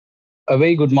A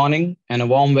very good morning and a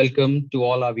warm welcome to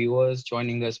all our viewers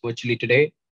joining us virtually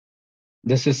today.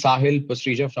 This is Sahil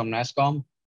Pastrija from NASSCOM.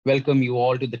 Welcome you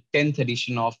all to the 10th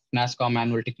edition of NASSCOM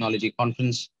Annual Technology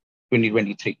Conference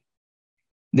 2023.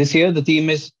 This year, the theme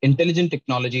is Intelligent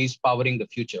Technologies Powering the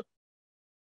Future.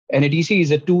 NATC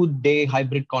is a two-day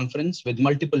hybrid conference with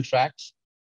multiple tracks,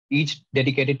 each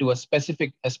dedicated to a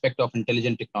specific aspect of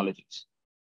intelligent technologies.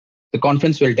 The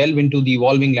conference will delve into the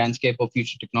evolving landscape of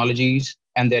future technologies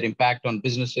and their impact on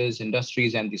businesses,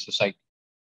 industries, and the society.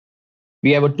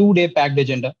 We have a two-day packed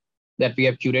agenda that we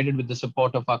have curated with the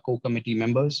support of our core committee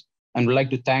members, and would like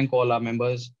to thank all our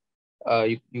members.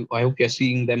 I hope you're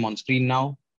seeing them on screen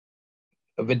now.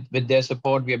 With their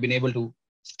support, we have been able to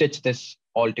stitch this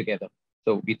all together.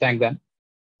 So we thank them.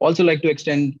 Also like to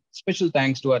extend special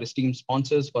thanks to our esteemed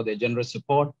sponsors for their generous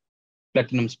support,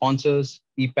 platinum sponsors,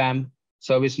 EPAM,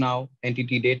 ServiceNow,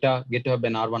 NTT Data, GitHub,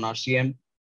 and R1 RCM,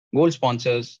 gold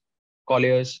sponsors,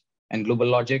 Colliers, and Global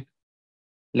Logic,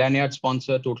 Lanyard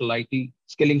sponsor, Total IT,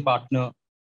 skilling partner,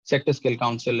 Sector Skill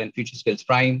Council, and Future Skills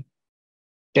Prime,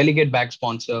 delegate back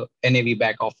sponsor, NAV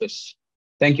Back Office.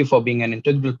 Thank you for being an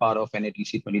integral part of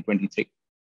NATC 2023.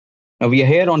 Now we are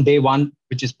here on day one,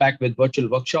 which is packed with virtual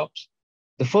workshops.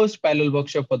 The first parallel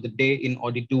workshop for the day in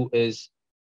Audit 2 is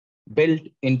Build,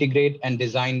 Integrate, and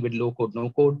Design with Low Code,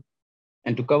 No Code.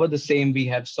 And to cover the same, we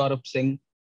have Saurabh Singh,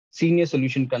 Senior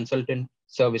Solution Consultant,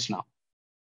 ServiceNow.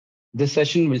 This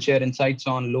session will share insights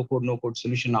on low-code, no-code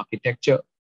solution architecture,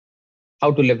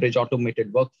 how to leverage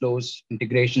automated workflows,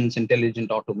 integrations,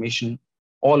 intelligent automation,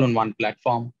 all on one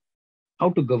platform, how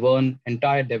to govern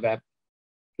entire DevApp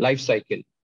lifecycle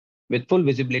with full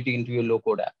visibility into your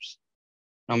low-code apps.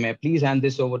 Now, may I please hand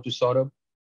this over to Saurabh?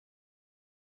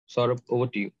 Saurabh, over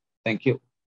to you. Thank you.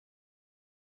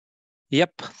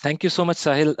 Yep. Thank you so much,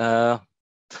 Sahil.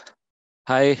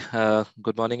 Hi,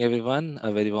 good morning, everyone.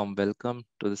 A very warm welcome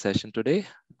to the session today.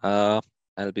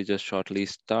 I'll be just shortly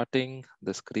starting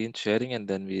the screen sharing, and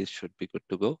then we should be good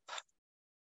to go.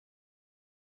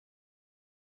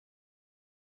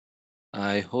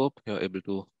 I hope you're able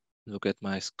to look at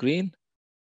my screen.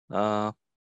 All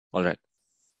right.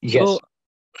 Yes. So,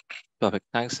 perfect.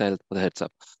 Thanks, Sahil, for the heads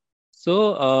up.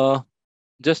 So,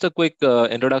 just a quick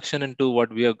introduction into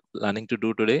what we are planning to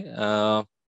do today.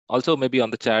 Also, maybe on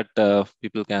the chat,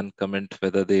 people can comment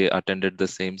whether they attended the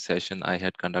same session I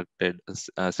had conducted,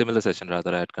 a similar session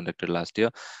rather I had conducted last year.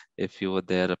 If you were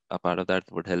there, a part of that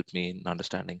would help me in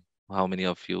understanding how many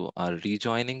of you are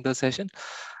rejoining the session.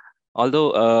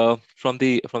 Although from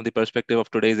the perspective of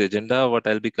today's agenda, what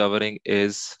I'll be covering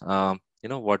is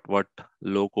what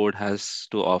low code has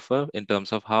to offer in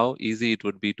terms of how easy it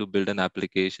would be to build an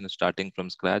application starting from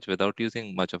scratch without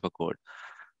using much of a code.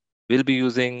 We'll be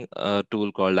using a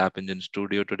tool called App Engine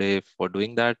Studio today for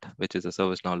doing that, which is a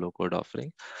ServiceNow low code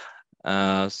offering.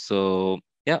 So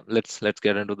yeah, let's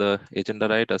get into the agenda,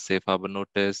 right? A safe harbor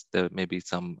notice. There may be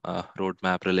some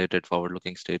roadmap related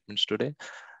forward-looking statements today.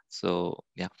 So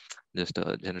yeah, just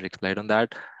a generic slide on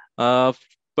that.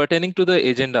 Pertaining to the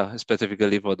agenda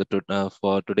specifically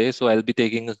for today, so I'll be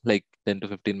taking like 10 to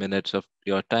 15 minutes of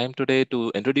your time today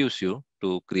to introduce you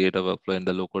to create a workflow in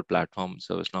the low-code platform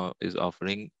ServiceNow is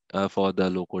offering for the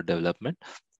low-code development,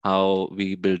 how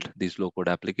we build these low-code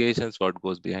applications, what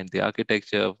goes behind the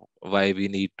architecture, why we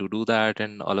need to do that,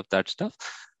 and all of that stuff.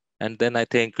 And then I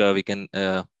think we can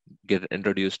get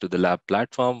introduced to the lab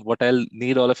platform. What I'll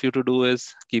need all of you to do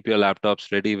is keep your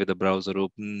laptops ready with the browser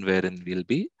open, wherein we'll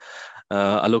be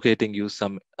allocating you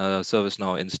some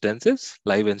ServiceNow instances,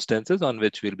 live instances on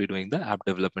which we'll be doing the app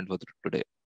development for today.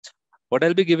 What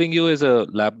I'll be giving you is a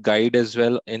lab guide as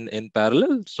well in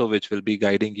parallel, so which will be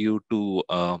guiding you to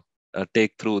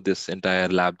take through this entire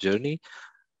lab journey.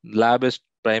 Lab is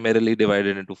primarily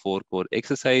divided into 4 core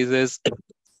exercises.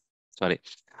 Sorry,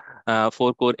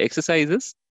 4 core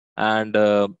exercises, and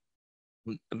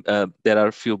there are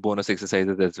a few bonus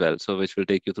exercises as well, so which will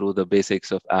take you through the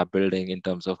basics of app building in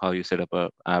terms of how you set up a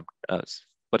app.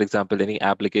 For example, any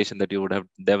application that you would have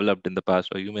developed in the past,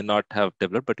 or you may not have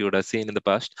developed, but you would have seen in the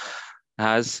past,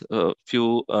 has a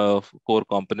few core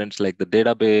components like the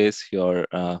database, your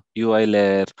UI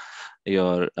layer,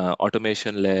 your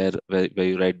automation layer, where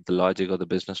you write the logic or the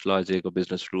business logic or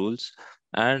business rules,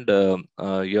 and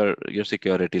your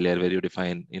security layer, where you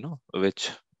define,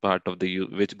 which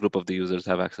group of the users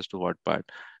have access to what part.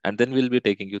 And then we'll be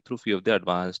taking you through a few of the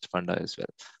advanced funda as well.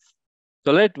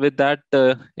 So with that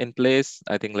in place,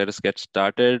 I think let us get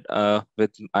started.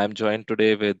 I'm joined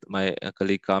today with my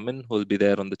colleague Carmen, who will be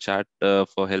there on the chat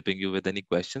for helping you with any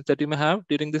questions that you may have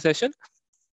during the session.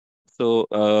 So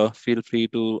feel free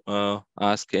to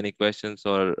ask any questions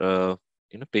or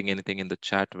ping anything in the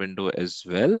chat window as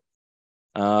well.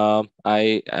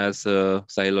 As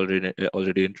Sahil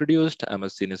already introduced, I'm a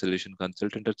senior solution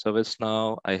consultant at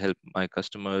ServiceNow. I help my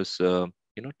customers,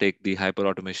 take the hyper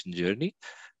automation journey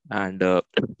and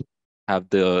have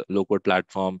the low-code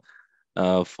platform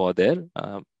for their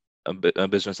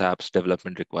business apps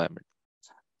development requirement.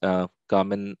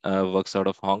 Carmen works out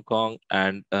of Hong Kong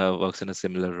and works in a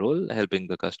similar role, helping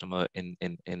the customer in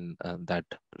that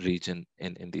region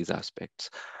in these aspects.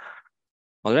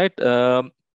 All right.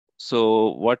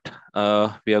 So what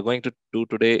we are going to do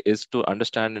today is to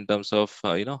understand in terms of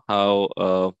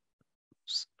how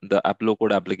the low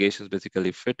code applications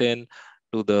basically fit in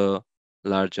to the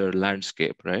larger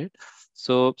landscape, right?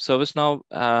 So ServiceNow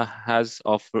has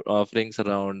offerings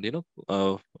around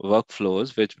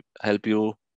workflows which help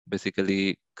you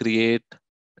basically create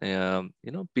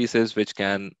pieces which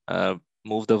can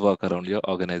move the work around your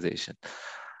organization.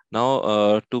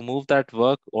 Now, to move that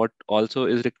work, what also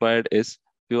is required is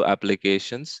few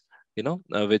applications,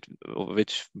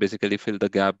 which basically fill the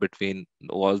gap between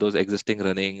all those existing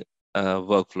running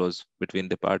workflows between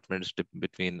departments,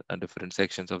 between different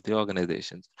sections of the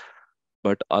organizations.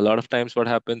 But a lot of times what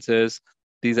happens is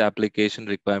these application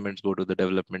requirements go to the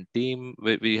development team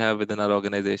we have within our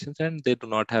organizations, and they do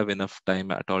not have enough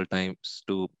time at all times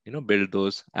to build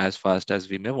those as fast as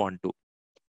we may want to.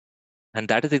 And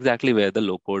that is exactly where the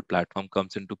low code platform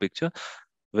comes into picture,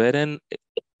 wherein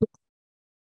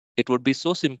it would be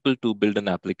so simple to build an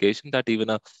application that even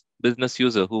a business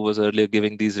user who was earlier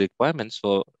giving these requirements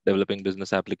for developing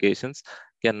business applications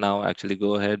can now actually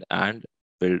go ahead and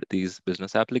build these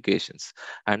business applications.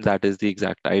 And that is the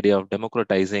exact idea of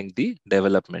democratizing the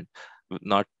development,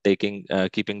 not keeping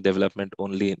development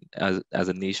only as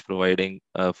a niche providing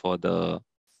for the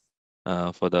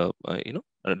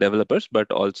developers,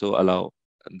 but also allow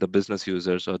the business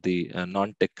users or the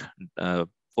non-tech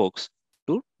folks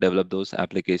to develop those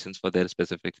applications for their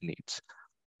specific needs.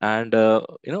 And a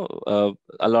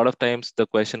lot of times the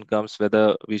question comes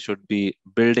whether we should be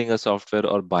building a software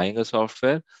or buying a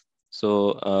software.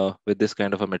 So with this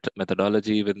kind of a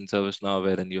methodology within ServiceNow,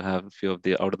 wherein you have a few of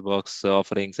the out-of-the-box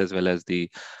offerings as well as the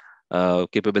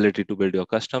capability to build your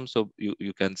custom, so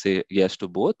you can say yes to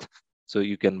both. So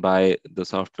you can buy the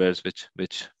softwares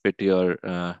which fit your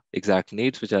exact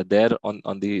needs, which are there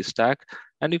on the stack,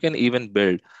 and you can even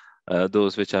build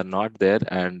those which are not there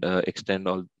and extend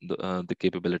all the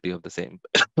capability of the same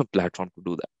platform to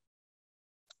do that.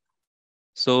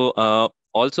 So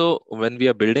also, when we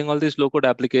are building all these low-code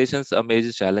applications, a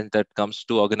major challenge that comes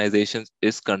to organizations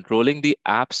is controlling the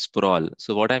app sprawl.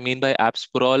 So what I mean by app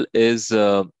sprawl is,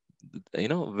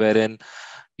 wherein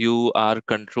you are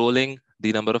controlling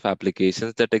the number of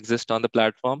applications that exist on the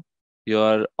platform. You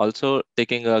are also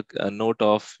taking a note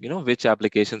of, which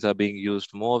applications are being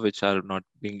used more, which are not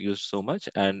being used so much,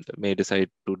 and may decide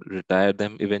to retire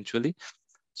them eventually.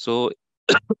 So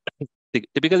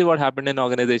typically what happened in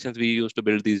organizations, we used to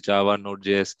build these Java,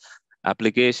 Node.js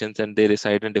applications, and they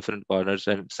reside in different corners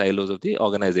and silos of the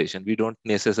organization. We don't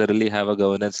necessarily have a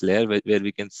governance layer where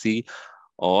we can see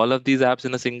all of these apps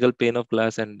in a single pane of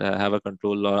glass and have a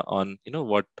control on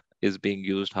what is being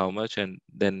used, how much, and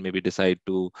then maybe decide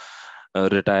to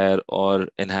retire or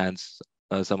enhance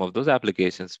some of those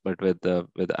applications. But with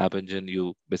App Engine,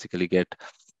 you basically get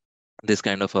this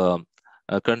kind of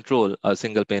a control, a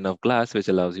single pane of glass, which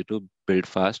allows you to build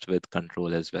fast with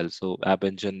control as well. So App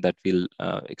Engine that we'll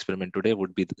experiment today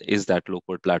is that low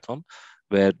code platform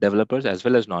where developers as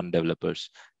well as non-developers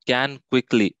can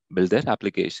quickly build their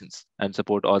applications and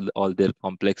support all their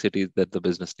complexities that the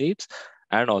business needs,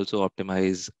 and also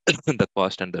optimize the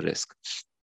cost and the risk.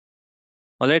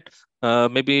 All right,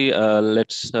 maybe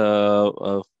let's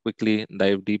quickly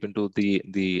dive deep into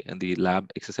the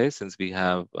lab exercise, since we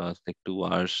have like 2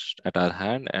 hours at our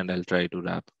hand, and I'll try to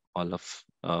wrap all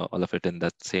of it in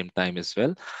that same time as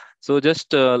well. So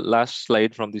just last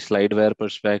slide from the slideware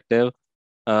perspective,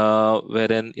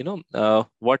 wherein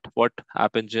what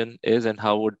App Engine is and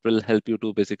how it will help you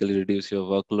to basically reduce your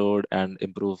workload and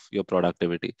improve your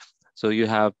productivity. So you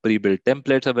have pre-built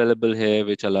templates available here,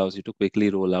 which allows you to quickly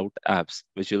roll out apps,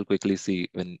 which you'll quickly see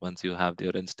once you have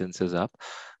your instances up.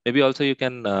 Maybe also you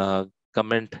can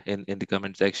comment in the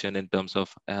comment section in terms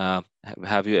of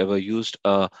have you ever used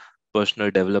a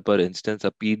personal developer instance,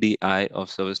 a PDI of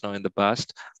ServiceNow in the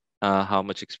past? How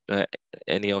much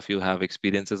any of you have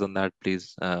experiences on that?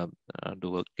 Please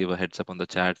give a heads up on the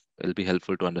chat. It'll be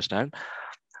helpful to understand.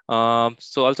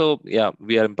 So also, yeah,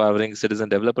 we are empowering citizen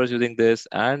developers using this,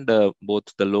 and both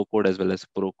the low code as well as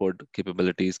pro code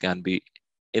capabilities can be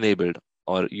enabled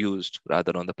or used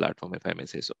rather on the platform, if I may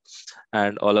say so.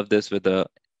 And all of this with the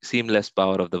seamless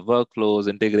power of the workflows,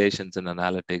 integrations, and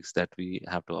analytics that we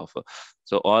have to offer.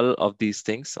 So all of these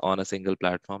things on a single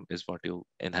platform is what you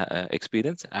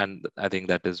experience, and I think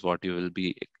that is what you will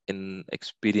be in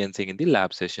experiencing in the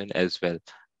lab session as well,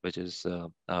 which is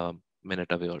a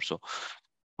minute away or so.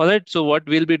 All right, so what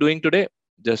we'll be doing today,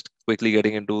 just quickly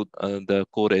getting into the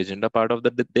core agenda part of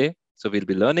the day. So we'll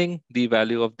be learning the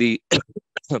value of the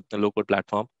low-code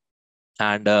platform,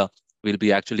 and we'll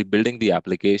be actually building the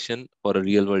application for a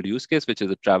real-world use case, which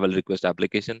is a travel request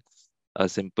application, a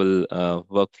simple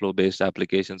workflow-based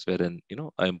applications wherein an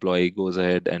employee goes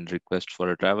ahead and requests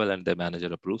for a travel, and the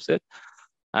manager approves it.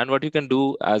 And what you can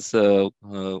do as a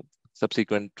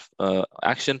subsequent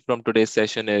action from today's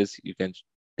session is you can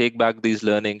take back these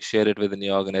learnings, share it within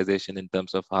your organization in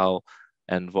terms of how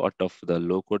and what of the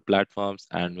low-code platforms,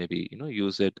 and maybe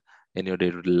use it in your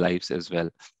day-to-day lives as well.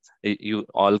 You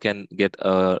all can get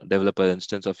a developer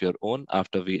instance of your own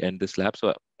after we end this lab.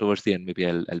 So towards the end, maybe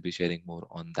I'll be sharing more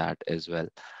on that as well.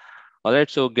 All right,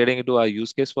 so getting into our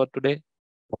use case for today.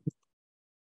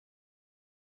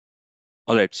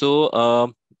 All right,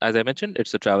 so as I mentioned,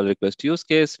 it's a travel request use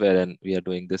case wherein we are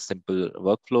doing this simple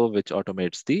workflow which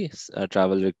automates the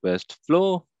travel request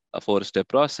flow, a four-step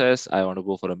process. I want to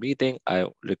go for a meeting. I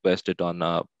request it on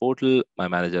a portal. My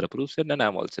manager approves it, and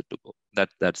I'm all set to go.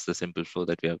 That's the simple flow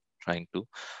that we are trying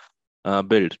to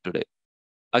build today.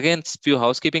 Again, few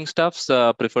housekeeping stuffs.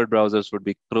 Preferred browsers would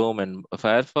be Chrome and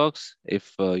Firefox.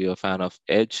 If you're a fan of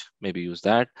Edge, maybe use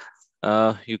that.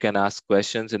 You can ask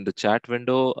questions in the chat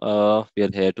window. We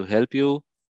are here to help you.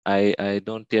 I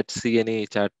don't yet see any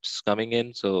chats coming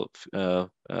in, so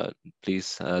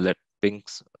please let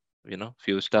pings,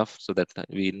 few stuff so that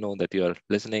we know that you're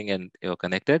listening and you're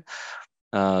connected.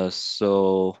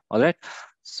 So, all right.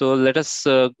 So let us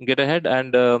get ahead,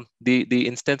 and the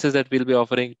instances that we'll be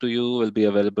offering to you will be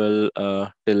available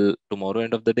till tomorrow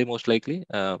end of the day, most likely.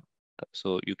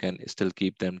 So you can still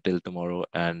keep them till tomorrow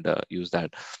and use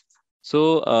that.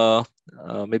 So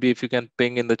maybe if you can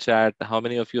ping in the chat, how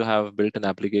many of you have built an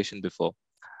application before?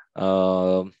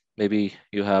 Maybe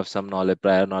you have some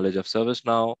prior knowledge of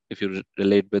ServiceNow, if you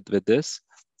relate with this.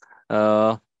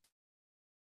 Yeah.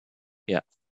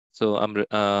 So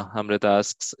Amrit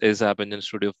asks, is App Engine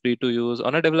Studio free to use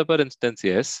on a developer instance?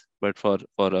 Yes, but for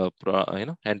a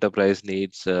enterprise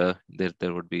needs, there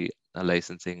would be a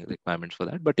licensing requirements for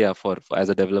that. But yeah, for as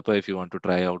a developer, if you want to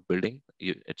try out building,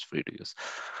 it's free to use.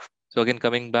 So again,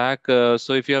 coming back,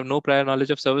 so if you have no prior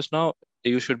knowledge of ServiceNow,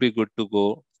 you should be good to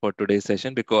go for today's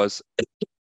session, because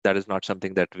that is not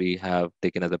something that we have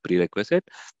taken as a prerequisite.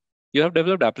 You have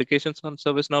developed applications on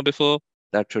ServiceNow before,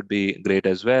 that should be great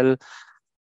as well.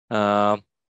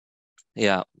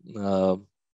 Yeah. All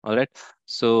right.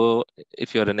 So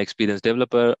if you're an experienced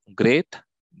developer, great.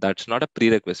 That's not a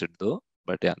prerequisite though,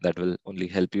 but yeah, that will only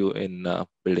help you in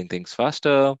building things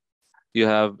faster. You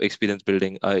have experience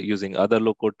building using other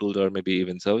low-code tools, or maybe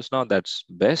even ServiceNow, that's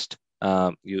best.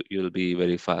 You'll be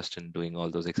very fast in doing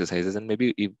all those exercises, and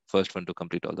maybe first one to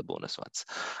complete all the bonus ones.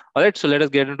 All right, so let us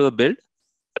get into the build.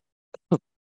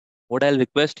 What I'll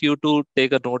request you to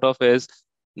take a note of is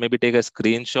maybe take a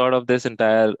screenshot of this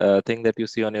entire thing that you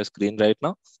see on your screen right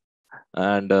now.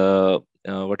 And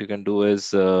what you can do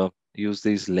is use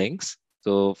these links.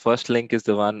 So first link is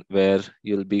the one where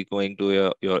you'll be going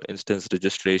to your instance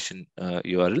registration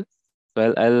URL.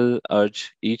 So I'll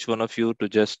urge each one of you to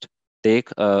just take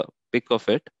a pic of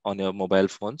it on your mobile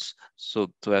phones,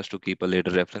 so as to keep a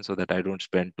later reference, so that I don't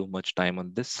spend too much time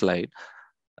on this slide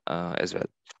as well.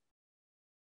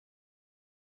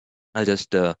 I'll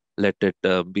just let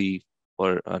it be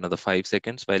for another 5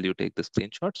 seconds while you take the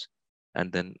screenshots,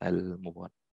 and then I'll move on.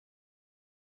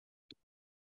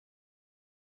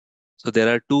 So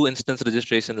there are 2 instance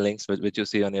registration links which you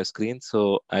see on your screen.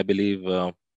 So I believe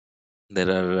there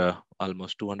are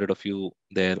almost 200 of you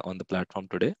there on the platform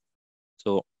today.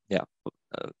 So yeah,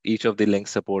 each of the links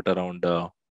support around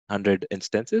 100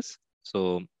 instances.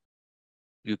 So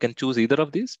you can choose either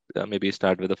of these. Maybe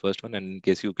start with the first one, and in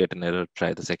case you get an error,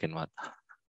 try the second one.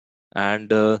 And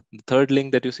the third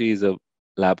link that you see is a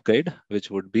lab guide,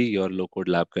 which would be your low-code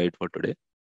lab guide for today,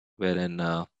 wherein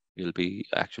you'll be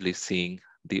actually seeing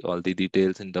all the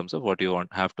details in terms of what you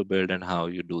have to build and how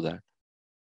you do that.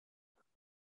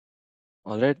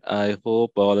 All right, I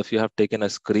hope all of you have taken a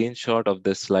screenshot of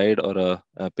this slide, or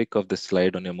a pic of this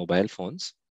slide on your mobile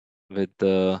phones. With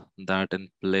that in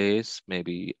place,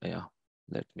 maybe, yeah,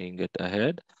 let me get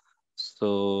ahead.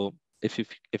 So if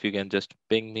you can just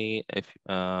ping me, if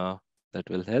that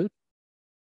will help.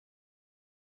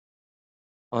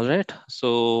 All right,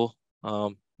 so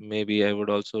maybe I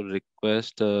would also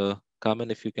request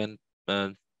Carmen, if you can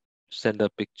send a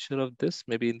picture of this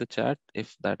maybe in the chat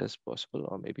if that is possible,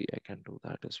 or maybe I can do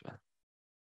that as well.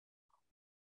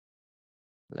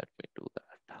 Let me do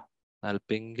that. I'll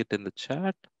ping it in the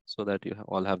chat so that you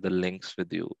all have the links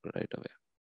with you right away.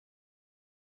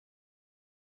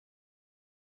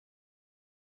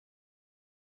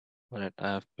 All right, I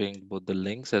have pinged both the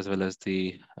links as well as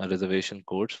the reservation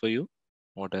codes for you.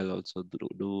 What I'll also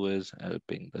do is I'll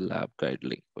ping the lab guide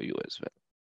link for you as well.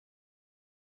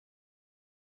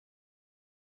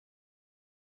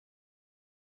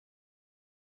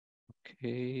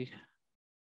 Okay.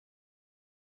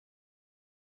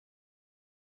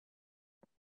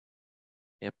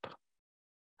 Yep.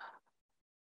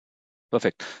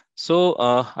 Perfect. So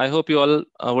I hope you all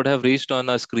would have reached on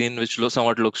a screen which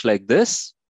somewhat looks like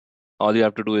this. All you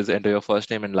have to do is enter your first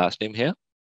name and last name here.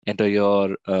 Enter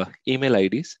your email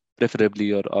IDs, preferably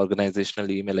your organizational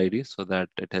email ID, so that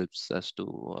it helps us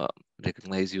to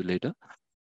recognize you later.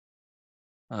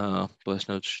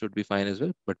 Personal should be fine as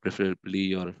well, but preferably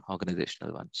your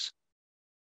organizational ones.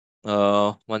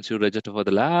 Once you register for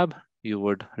the lab, you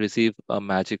would receive a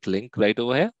magic link right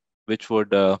over here, which would,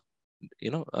 don't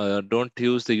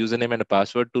use the username and a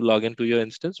password to log into your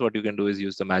instance. What you can do is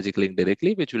use the magic link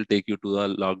directly, which will take you to a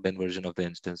logged in version of the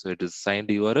instance. So it is signed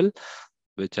URL,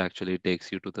 which actually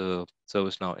takes you to the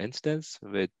ServiceNow instance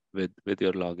with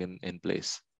your login in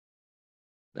place.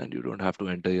 And you don't have to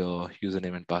enter your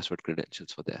username and password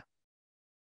credentials for there.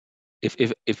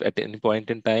 If at any point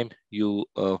in time you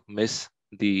miss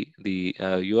the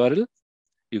URL,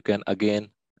 you can again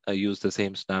use the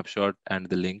same snapshot and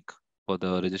the link for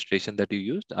the registration that you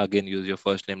used. Again, use your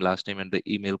first name, last name, and the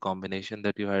email combination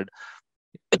that you had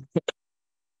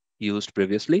used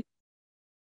previously.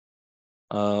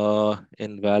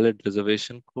 Invalid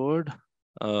reservation code.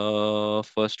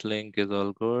 First link is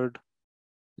all good.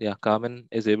 Yeah, Carmen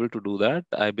is able to do that.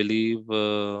 I believe,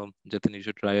 Jatin, you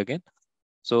should try again.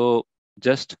 So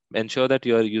just ensure that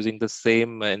you are using the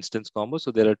same instance combo.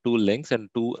 So there are two links and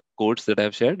two codes that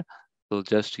I've shared. So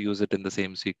just use it in the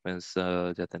same sequence,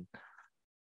 Jatin.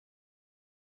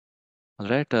 All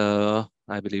right.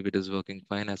 I believe it is working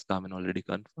fine, as Carmen already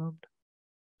confirmed.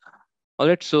 All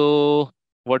right. So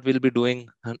what we'll be doing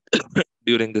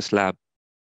during this lab.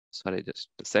 Sorry, just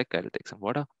a sec. I'll take some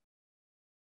water.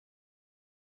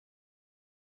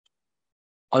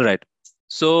 All right.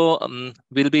 So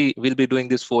we'll be doing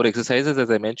these 4 exercises. As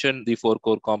I mentioned, the 4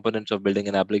 core components of building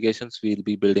an applications. We'll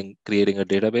be creating a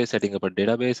database, setting up a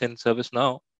database in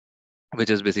ServiceNow, which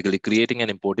is basically creating and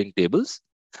importing tables.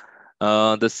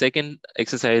 The second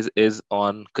exercise is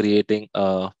on creating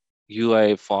a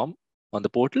UI form on the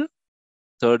portal.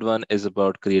 Third one is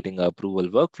about creating a approval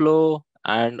workflow.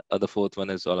 And the fourth one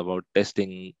is all about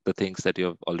testing the things that you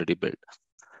have already built.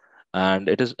 And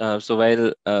it is so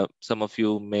while some of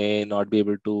you may not be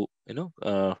able to,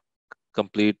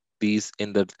 complete these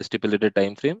in the stipulated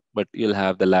time frame, but you'll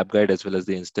have the lab guide as well as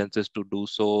the instances to do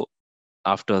so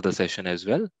after the session as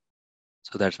well.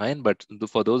 So that's fine. But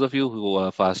for those of you who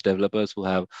are fast developers who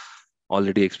have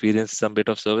already experienced some bit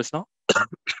of ServiceNow,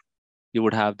 you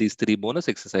would have these 3 bonus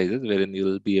exercises wherein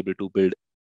you'll be able to build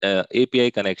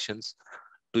API connections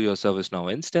to your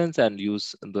ServiceNow instance and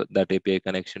use that API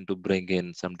connection to bring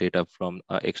in some data from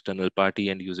an external party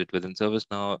and use it within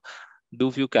ServiceNow. Do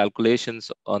a few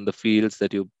calculations on the fields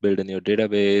that you build in your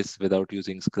database without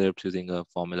using scripts, using a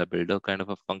formula builder kind of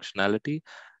a functionality.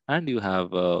 And you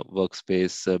have a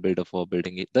workspace builder for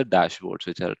building the dashboards,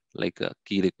 which are like a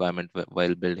key requirement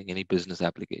while building any business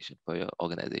application for your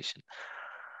organization.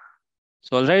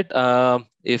 So, all right,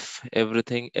 if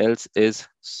everything else is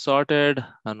sorted,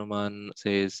 Hanuman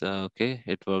says, okay,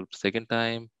 it worked second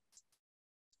time.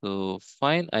 So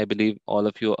fine, I believe all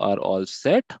of you are all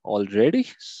set already.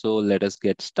 So let us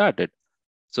get started.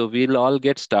 So we'll all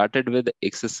get started with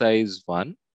exercise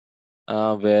 1,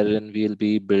 wherein we'll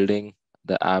be building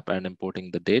the app and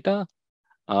importing the data.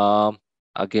 Um,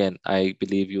 Again, I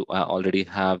believe you already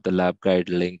have the lab guide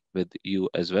link with you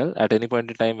as well. At any point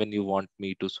in time when you want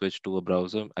me to switch to a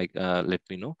browser, let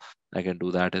me know. I can do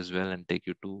that as well and take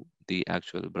you to the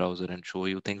actual browser and show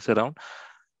you things around.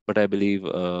 But I believe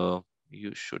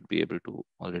you should be able to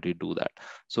already do that.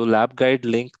 So lab guide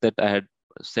link that I had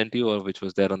sent you, or which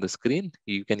was there on the screen,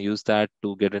 you can use that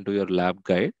to get into your lab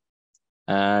guide.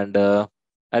 And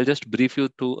I'll just brief you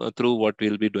through what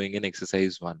we'll be doing in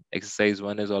exercise 1. Exercise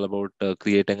 1 is all about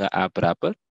creating an app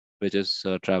wrapper, which is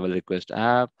a travel request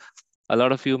app. A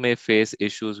lot of you may face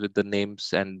issues with the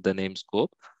names and the name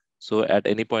scope. So at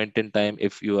any point in time,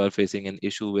 if you are facing an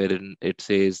issue wherein it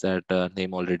says that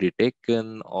name already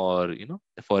taken, or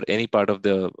for any part of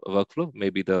the workflow,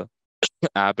 maybe the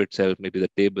app itself, maybe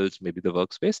the tables, maybe the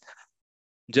workspace,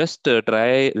 just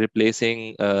try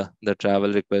replacing the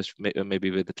travel request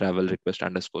maybe with the travel request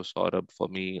underscore Saurabh for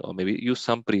me, or maybe use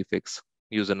some prefix,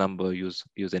 use a number, use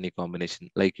any combination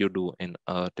like you do in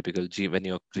a typical G when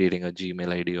you're creating a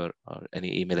Gmail ID or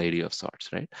any email ID of sorts,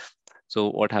 right? So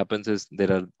what happens is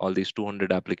there are all these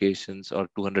 200 applications or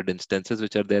 200 instances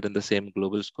which are there in the same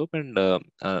global scope, and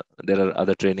there are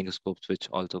other training scopes which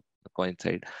also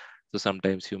coincide. So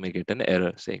sometimes you may get an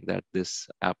error saying that this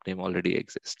app name already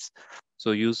exists.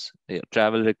 So use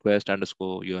travel request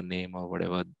underscore your name or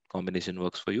whatever combination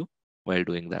works for you while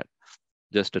doing that.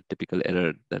 Just a typical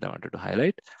error that I wanted to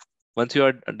highlight. Once you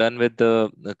are done with the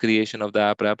creation of the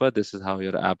app wrapper, this is how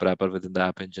your app wrapper within the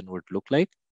app engine would look like.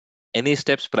 Any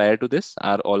steps prior to this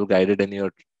are all guided in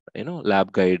your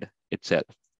lab guide itself.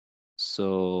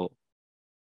 So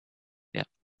yeah,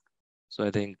 so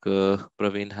I think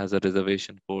Praveen has a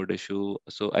reservation code issue.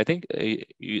 So I think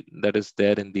that is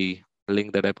there in the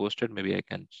link that I posted. Maybe I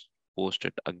can post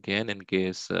it again in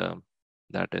case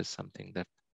that is something that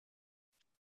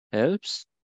helps.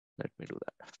 Let me do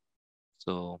that.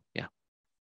 So yeah.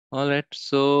 All right.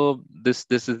 So this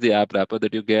is the app wrapper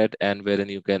that you get, and wherein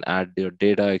you can add your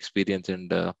data, experience,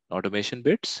 and automation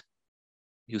bits.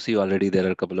 You see already there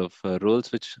are a couple of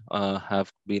roles which have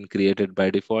been created by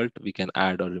default. We can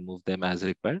add or remove them as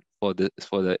required. For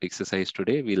the exercise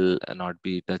today, we'll not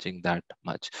be touching that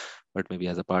much, but maybe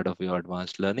as a part of your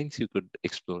advanced learnings, you could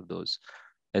explore those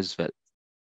as well.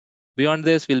 Beyond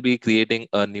this, we'll be creating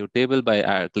a new table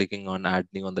by clicking on Add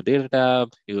New on the Data tab.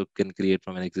 You can create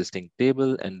from an existing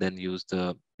table and then use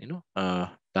the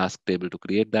task table to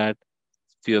create that.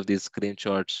 Few of these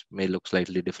screenshots may look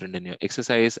slightly different in your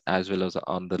exercise as well as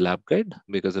on the lab guide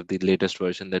because of the latest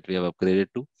version that we have upgraded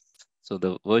to. So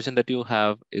the version that you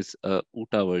have is a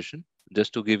UTA version.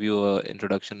 Just to give you an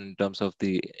introduction in terms of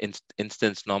the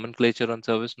instance nomenclature on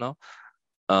ServiceNow,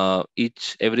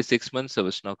 every 6 months,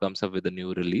 ServiceNow comes up with a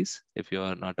new release, if you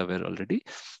are not aware already,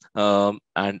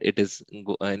 and it is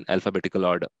in alphabetical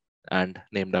order and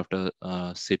named after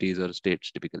cities or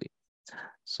states typically.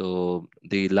 So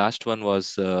the last one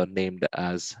was named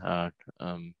as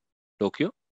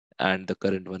Tokyo, and the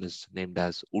current one is named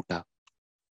as Uta,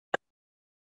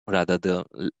 rather the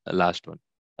last one.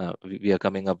 We are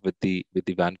coming up with the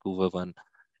Vancouver one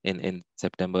in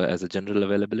September as a general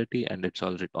availability, and it's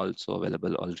already also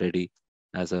available already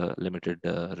as a limited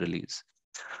release.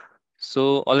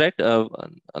 So, all right,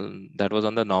 that was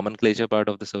on the nomenclature part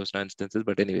of the ServiceNow instances.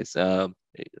 But anyways,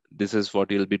 this is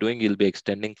what you'll be doing. You'll be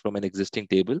extending from an existing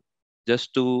table.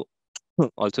 Just to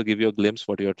also give you a glimpse,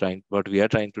 what we are trying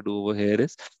to do over here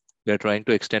is we are trying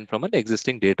to extend from an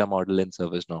existing data model in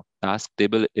ServiceNow. Task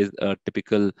table is a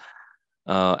typical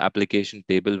application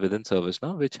table within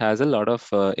ServiceNow, which has a lot of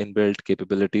inbuilt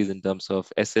capabilities in terms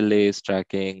of SLAs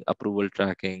tracking, approval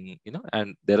tracking,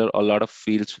 and there are a lot of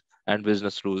fields and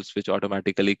business rules which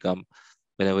automatically come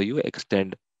whenever you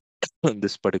extend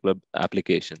this particular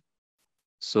application.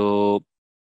 So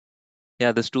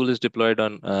yeah, this tool is deployed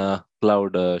on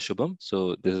cloud Shubham.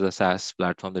 So this is a SaaS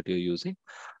platform that you're using.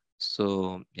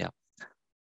 So yeah.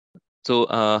 So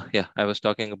yeah, I was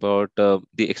talking about the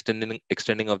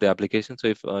extending of the application. So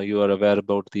if you are aware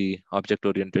about the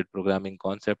object-oriented programming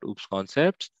concept, OOPS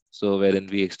concepts, so wherein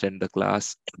we extend the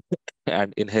class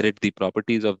and inherit the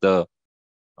properties of the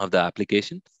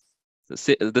application.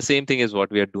 The same thing is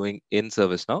what we are doing in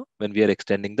ServiceNow when we are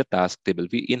extending the task table.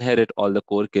 We inherit all the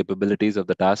core capabilities of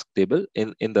the task table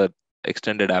in the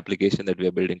extended application that we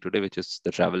are building today, which is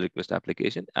the travel request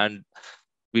application. And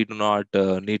we do not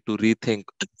need to rethink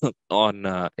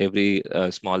on every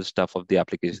small stuff of the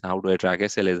application. How do I track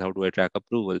SLAs? How do I track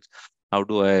approvals? How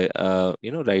do I,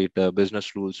 write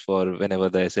business rules for whenever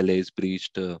the SLA is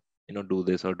breached? Do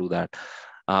this or do that.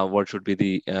 What should be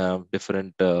the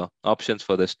different options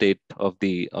for the state of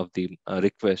the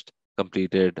request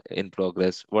completed in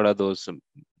progress? What are those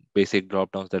basic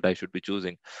drop downs that I should be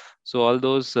choosing? So all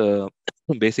those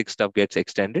basic stuff gets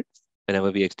extended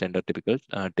whenever we extend a typical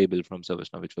table from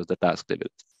ServiceNow, which was the task table.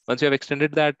 Once you have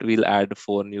extended that, we'll add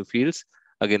 4 new fields.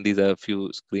 Again, these are a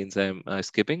few screens I'm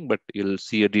skipping, but you'll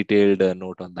see a detailed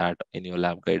note on that in your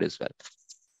lab guide as well.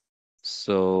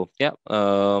 So yeah,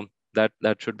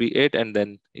 that should be it. And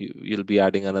then you'll be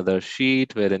adding another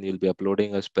sheet wherein you'll be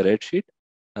uploading a spreadsheet.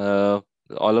 Uh,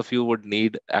 all of you would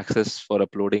need access for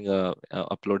uploading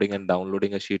and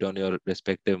downloading a sheet on your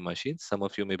respective machines. Some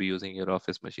of you may be using your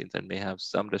office machines and may have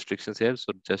some restrictions here,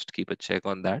 so just keep a check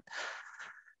on that.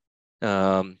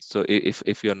 So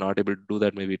if you're not able to do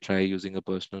that, maybe try using a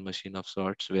personal machine of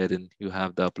sorts wherein you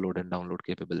have the upload and download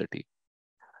capability.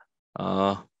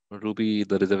 Ruby,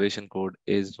 the reservation code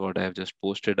is what I have just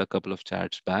posted a couple of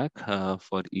chats back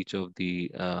for each of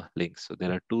the links. So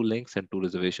there are 2 links and 2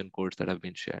 reservation codes that have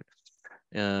been shared.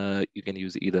 You can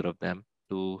use either of them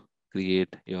to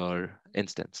create your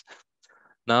instance.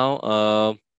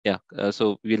 Now,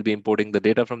 so we'll be importing the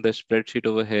data from the spreadsheet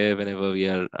over here whenever we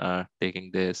are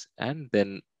taking this, and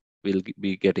then we'll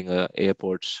be getting a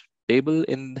airports table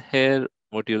in here.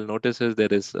 What you'll notice is there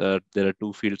are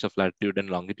 2 fields of latitude and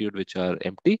longitude which are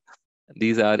empty.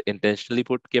 These are intentionally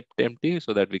kept empty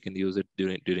so that we can use it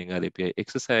during our API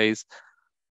exercise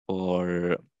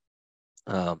for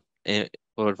um,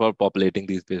 for populating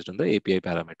these based on the API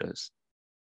parameters.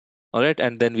 All right,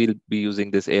 and then we'll be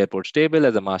using this airports table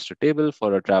as a master table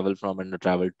for a travel from and a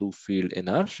travel to field in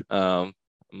our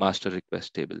master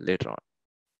request table later on.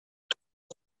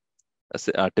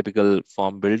 A typical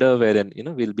form builder wherein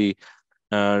we'll be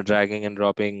dragging and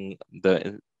dropping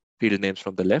the field names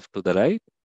from the left to the right.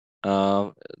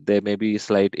 There may be a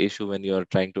slight issue when you're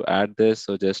trying to add this.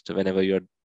 So just whenever you're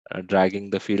dragging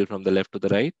the field from the left to the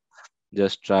right,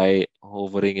 just try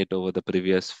hovering it over the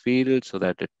previous field so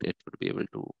that it would be able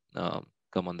to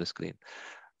come on the screen.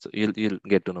 So you'll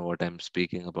get to know what I'm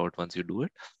speaking about once you do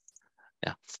it.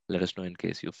 Yeah, let us know in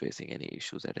case you're facing any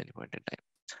issues at any point in time.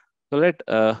 So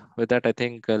with that, I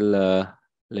think I'll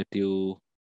let you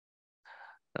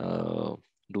uh,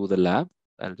 do the lab.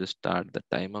 I'll just start the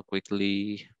timer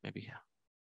quickly, maybe.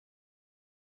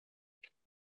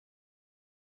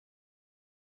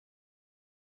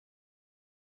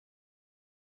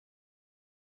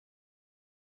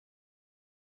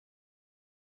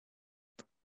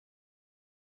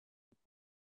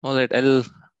 All right, I'll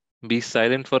be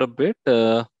silent for a bit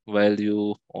while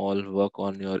you all work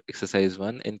on your exercise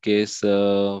 1. In case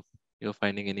you're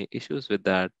finding any issues with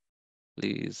that,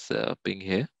 please ping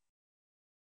here.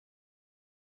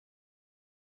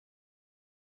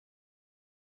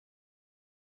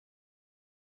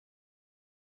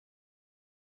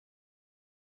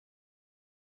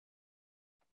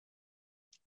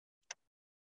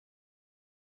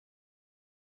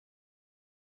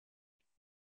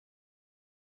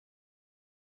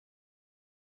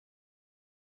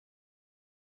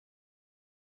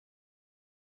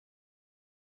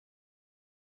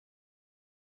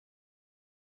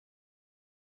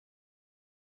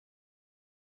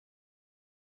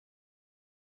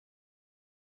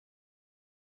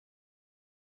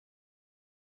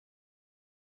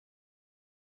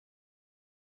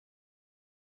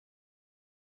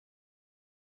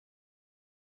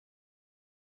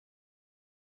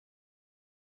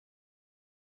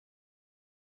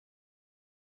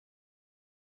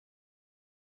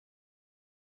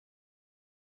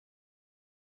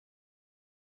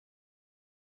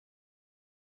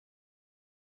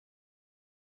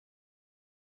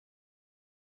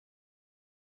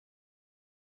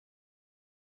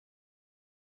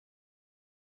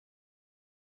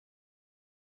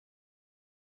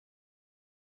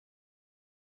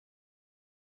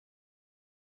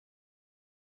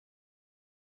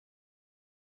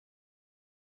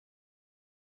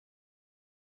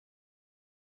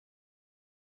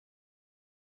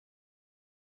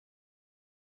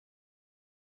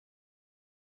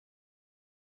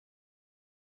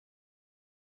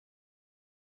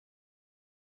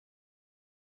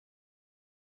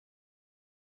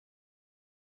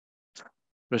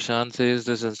 Prashant says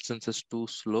this instance is too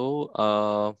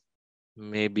slow.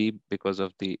 Maybe because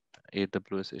of the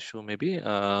AWS issue, maybe.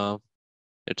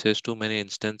 It says too many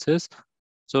instances.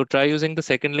 So try using the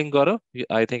second link, Gaurav.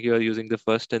 I think you are using the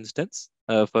first instance,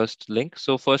 first link.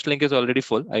 So first link is already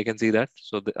full. I can see that.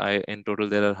 So in total,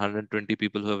 there are 120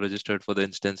 people who have registered for the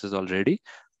instances already.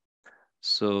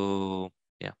 So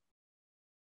yeah,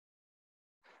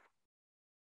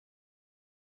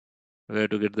 where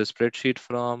to get the spreadsheet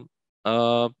from?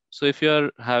 So if you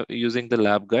are using the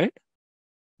lab guide,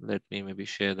 let me maybe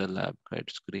share the lab guide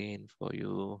screen for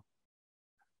you.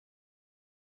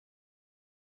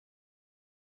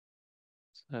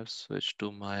 So I've switched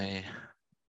to my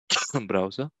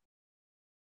browser.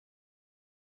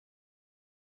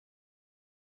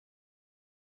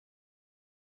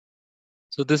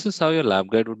 So this is how your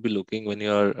lab guide would be looking when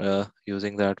you're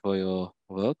using that for your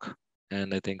work.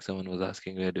 And I think someone was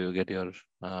asking, where do you get your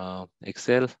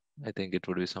Excel? I think it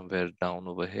would be somewhere down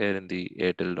over here in the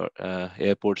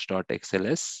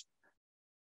airports.xls.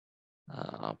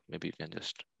 Maybe you can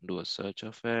just do a search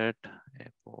of it,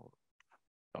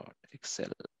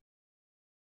 airport.xl.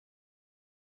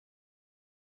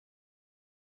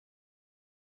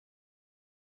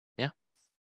 Yeah,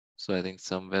 so I think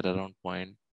somewhere around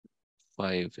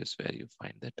 0.5 is where you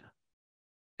find that,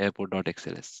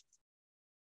 airport.xls.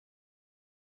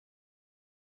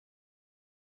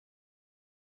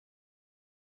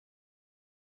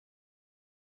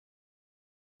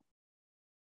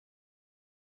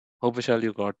 Hope Vishal,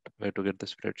 you got where to get the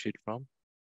spreadsheet from.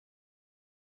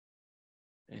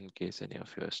 In case any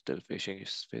of you are still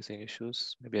facing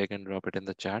issues, maybe I can drop it in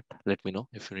the chat. Let me know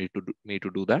if you need me to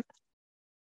do that.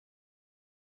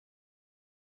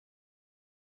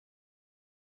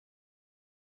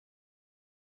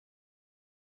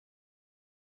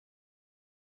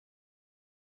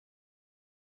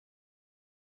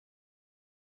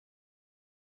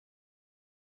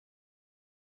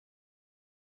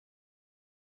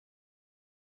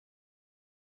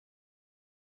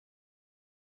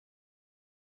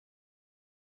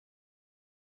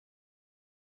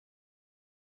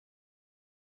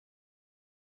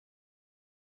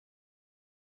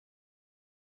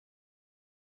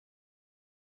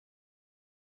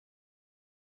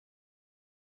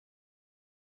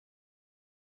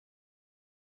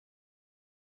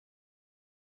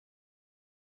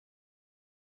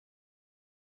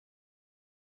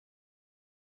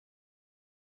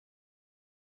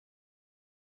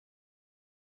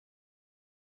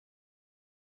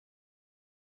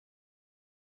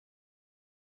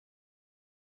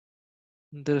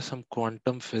 There is some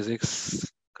quantum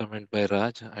physics comment by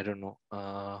Raj. I don't know.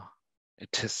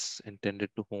 It is intended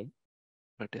to whom,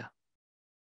 but yeah,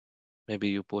 maybe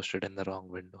you posted in the wrong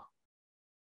window.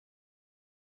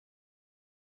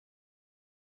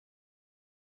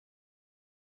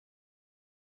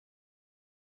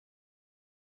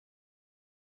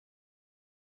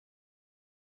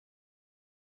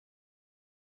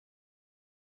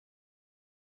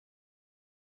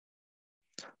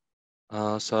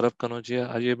 Saurabh Kanodia,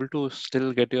 are you able to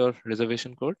still get your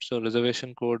reservation code? So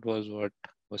reservation code was what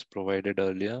was provided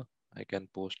earlier. I can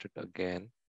post it again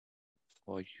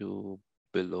for you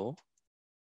below.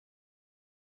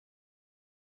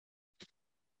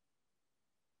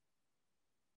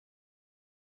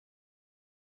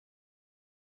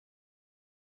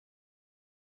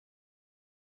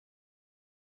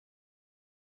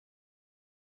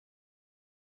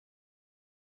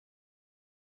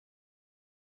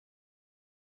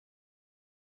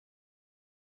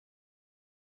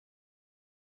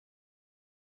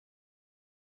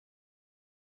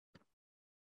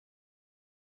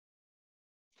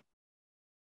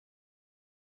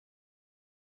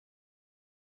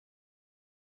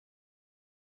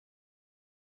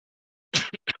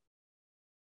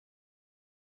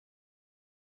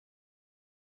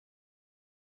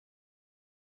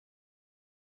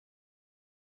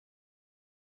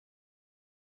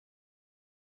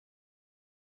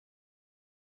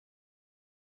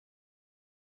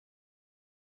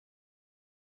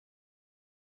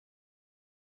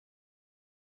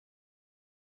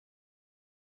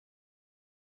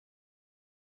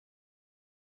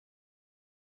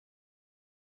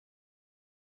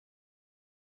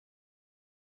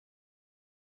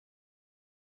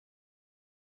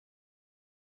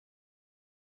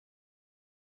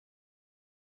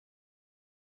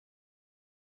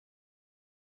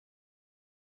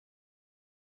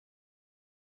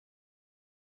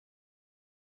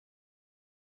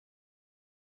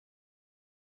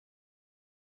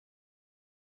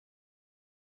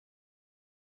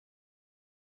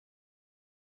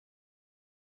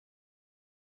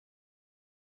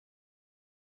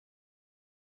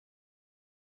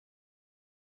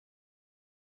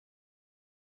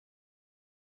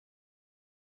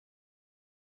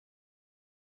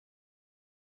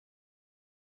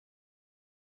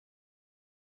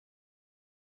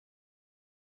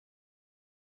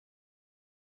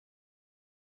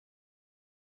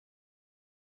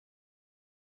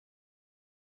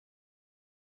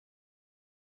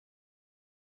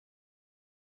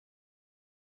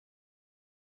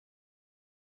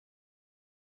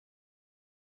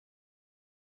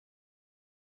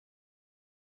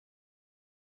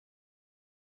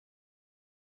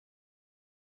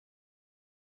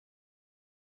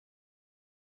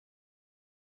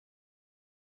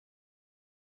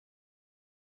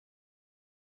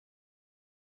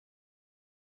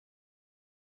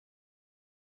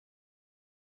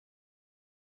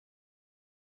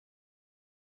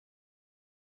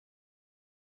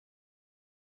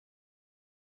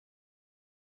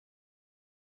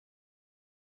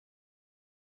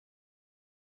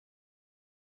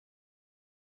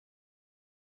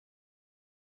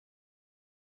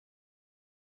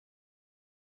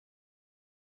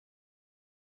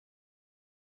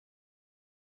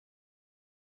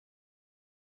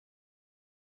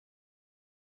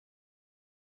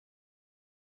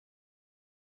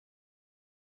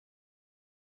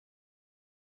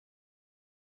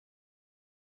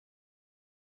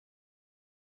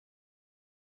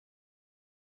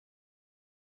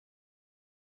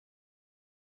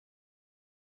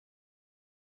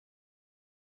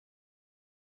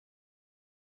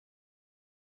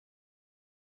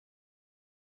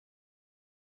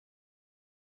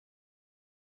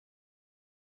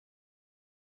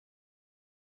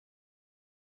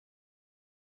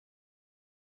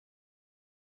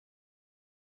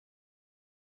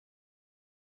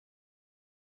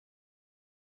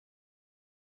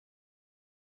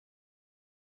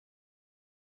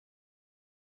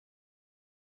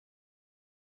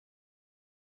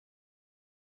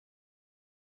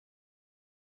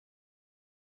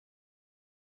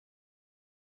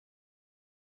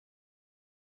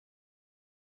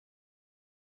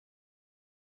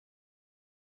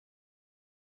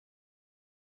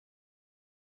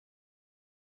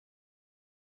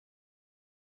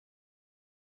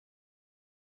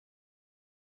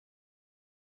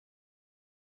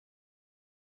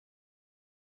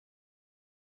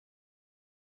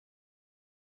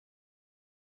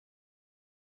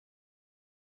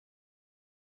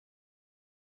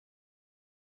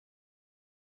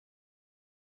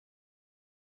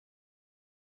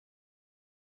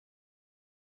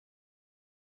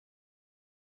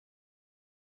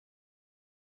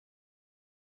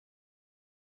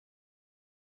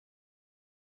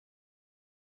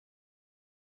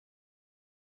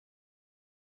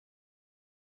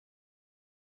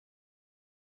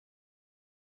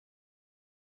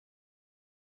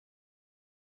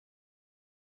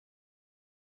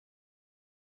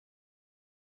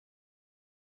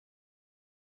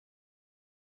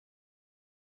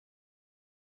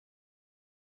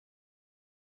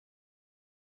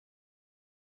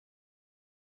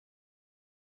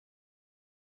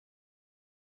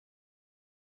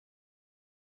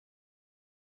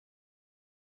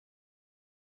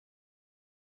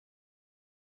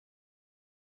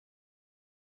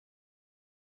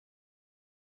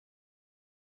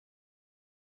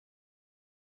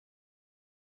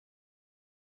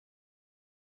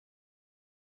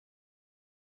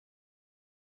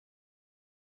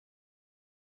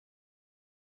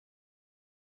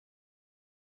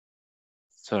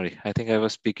 Sorry, I think I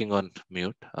was speaking on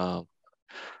mute.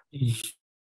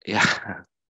 Yeah,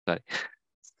 sorry.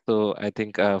 So I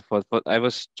think for I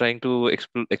was trying to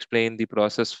explain the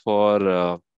process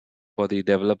for the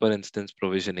developer instance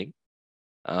provisioning.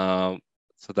 Um,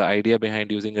 so the idea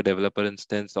behind using a developer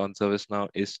instance on ServiceNow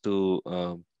is to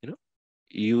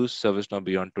use ServiceNow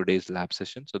beyond today's lab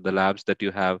session. So the labs that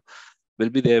you have will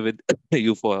be there with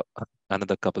you for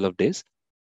another couple of days.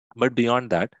 But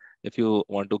beyond that, if you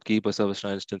want to keep a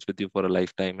ServiceNow instance with you for a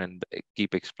lifetime and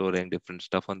keep exploring different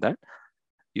stuff on that,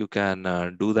 you can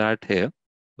do that here.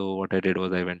 So what I did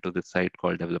was I went to this site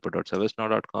called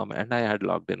developer.servicenow.com and I had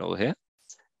logged in over here.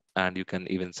 And you can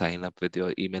even sign up with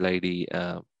your email ID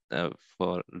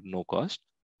for no cost,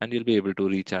 and you'll be able to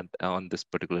reach out on this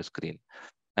particular screen.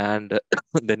 And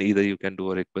then either you can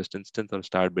do a request instance or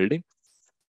start building.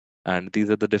 And these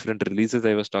are the different releases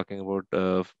I was talking about,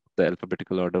 the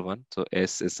alphabetical order one. So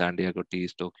S is San Diego, T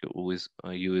is Tokyo,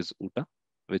 U is Utah,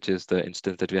 which is the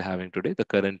instance that we're having today. The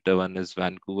current one is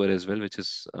Vancouver as well, which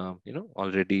is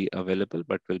already available,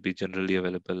 but will be generally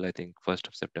available, I think, 1st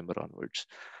of September onwards.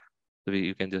 So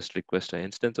you can just request an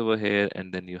instance over here,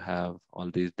 and then you have all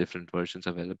these different versions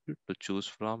available to choose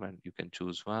from, and you can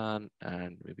choose one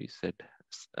and maybe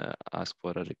ask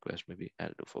for a request. Maybe I'll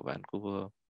do for Vancouver,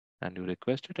 and you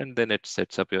request it, and then it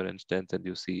sets up your instance, and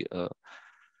you see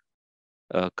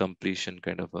a completion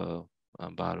kind of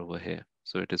a bar over here.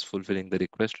 So it is fulfilling the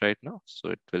request right now. So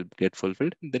it will get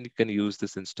fulfilled, and then you can use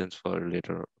this instance for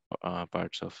later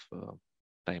parts of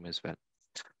time as well.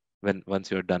 Once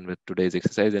you're done with today's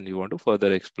exercise and you want to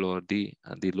further explore the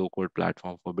low code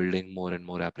platform for building more and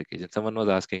more applications. Someone was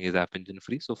asking, is App Engine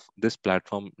free? So this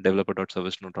platform,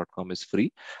 developer.servicenow.com, is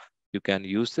free. You can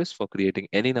use this for creating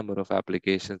any number of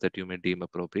applications that you may deem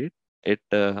appropriate. It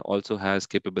also has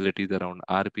capabilities around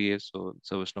RPA. So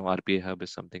ServiceNow RPA Hub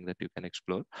is something that you can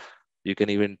explore. You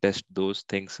can even test those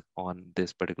things on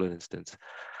this particular instance.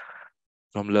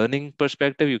 From learning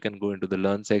perspective, you can go into the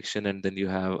learn section, and then you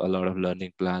have a lot of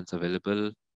learning plans available.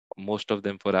 Most of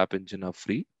them for App Engine are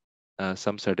free.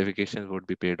 Some certifications would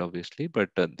be paid, obviously, but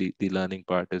the learning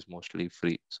part is mostly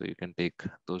free. So you can take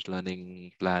those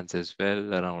learning plans as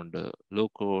well around low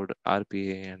code,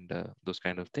 RPA, and those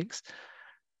kind of things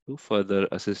to further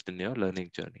assist in your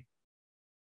learning journey.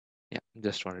 Yeah,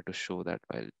 just wanted to show that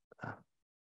while uh,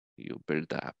 you build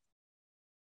the app.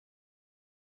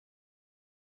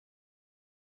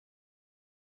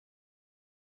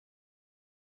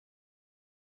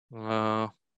 Uh,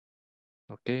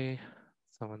 okay,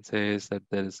 someone says that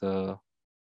there is a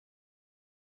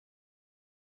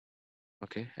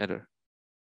error.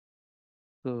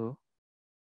 So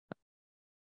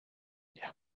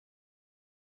yeah.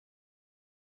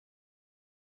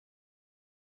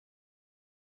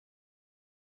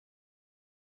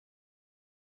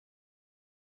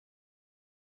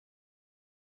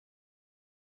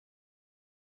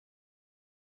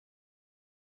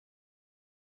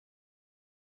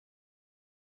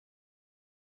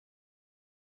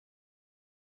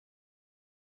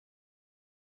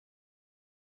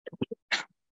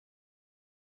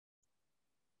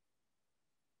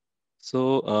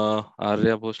 So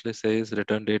Arya Bhosle says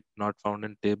return date not found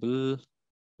in table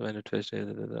when it fetched.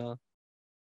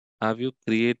 Have you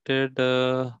created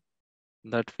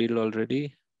that field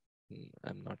already?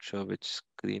 I'm not sure which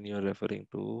screen you're referring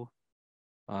to.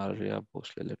 Arya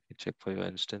Bhosle, let me check for your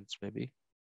instance maybe.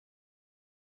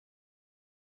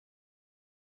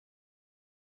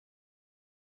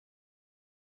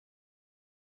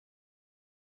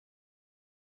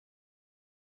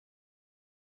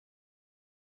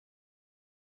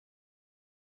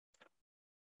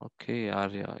 Okay,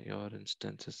 Arya, your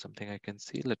instance is something I can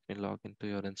see. Let me log into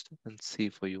your instance and see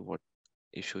for you what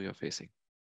issue you're facing.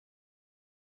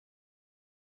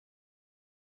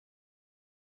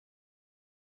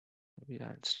 Maybe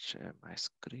I'll share my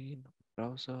screen,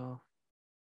 browser.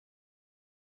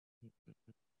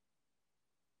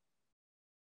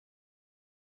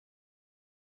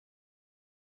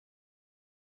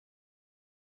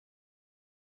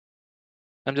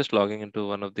 I'm just logging into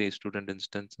one of the student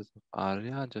instances of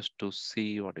Arya just to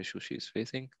see what issue she's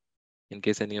facing. In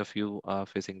case any of you are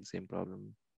facing the same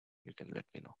problem, you can let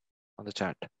me know on the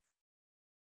chat.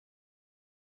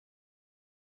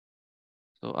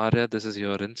 So Arya, this is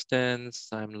your instance.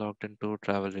 I'm logged into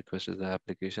travel request is the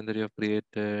application that you have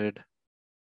created.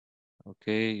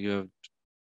 Okay, you have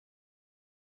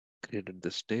created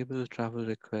this table travel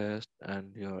request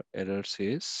and your error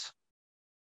says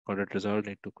got it resolved,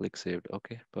 need to click saved.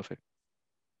 Okay, perfect.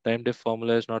 Time diff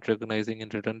formula is not recognizing in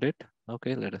return date.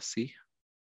 Okay, let us see.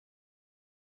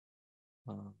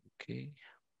 Okay,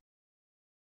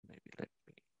 maybe let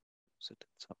me use it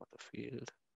in some other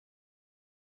field.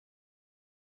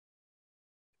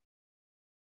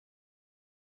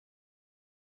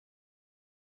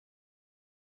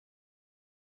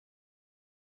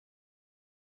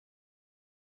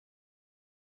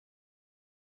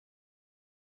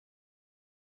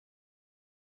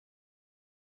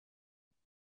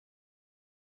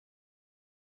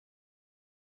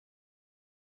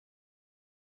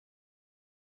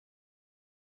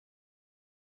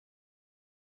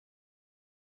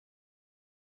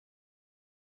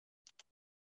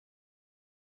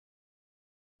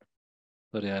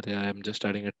 Sorry, Arya, I'm just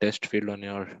adding a test field on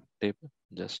your table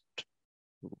just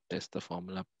to test the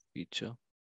formula feature.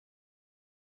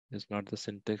 Is not the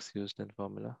syntax used in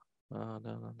formula.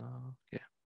 No. Okay.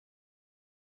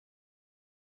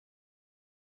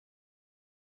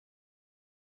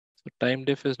 So time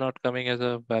diff is not coming as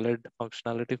a valid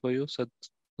functionality for you,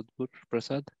 Sadhguru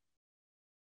Prasad.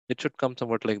 It should come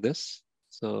somewhat like this.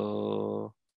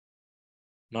 So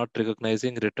not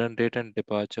recognizing return date and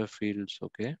departure fields.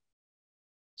 Okay.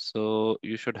 So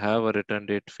you should have a return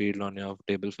date field on your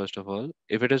table first of all.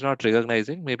 If it is not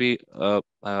recognizing, maybe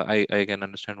I can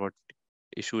understand what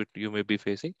issue you may be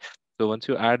facing. So once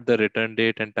you add the return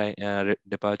date and time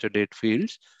departure date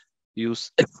fields, you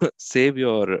save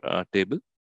your table,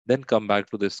 then come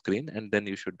back to this screen, and then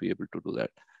you should be able to do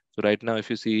that. So right now, if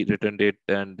you see return date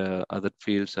and other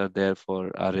fields are there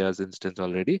for Arya's instance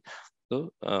already.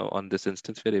 So on this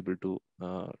instance, we're able to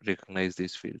recognize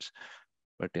these fields.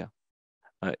 But yeah,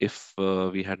 if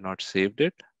we had not saved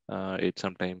it, it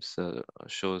sometimes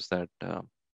shows that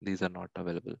these are not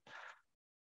available.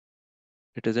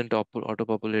 It isn't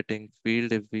auto-populating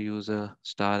field if we use a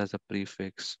star as a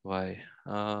prefix. Why?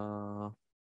 I'm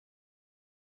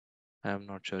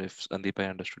not sure if Sandeep, I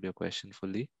understood your question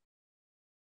fully.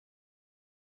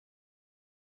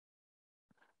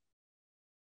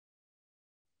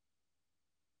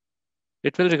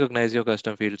 It will recognize your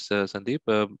custom fields, Sandeep,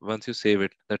 once you save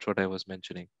it. That's what I was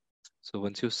mentioning. So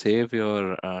once you save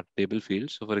your table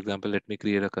field, so for example, let me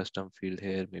create a custom field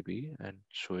here maybe and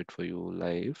show it for you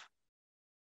live.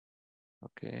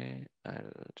 Okay,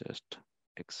 I'll just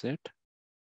exit.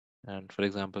 And for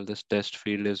example, this test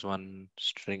field is one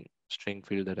string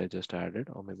field that I just added,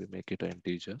 or maybe make it an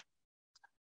integer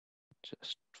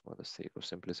just for the sake of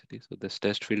simplicity. So this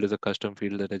test field is a custom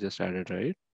field that I just added,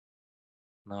 right?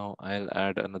 Now I'll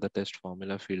add another test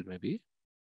formula field maybe.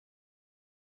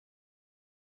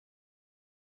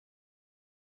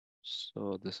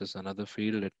 So this is another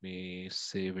field. Let me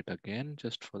save it again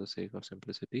just for the sake of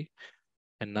simplicity.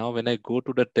 And now when I go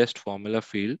to the test formula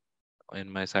field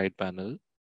in my side panel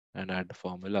and add the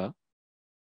formula.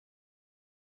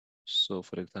 So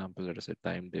for example, let us say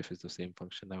time diff is the same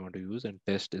function I want to use and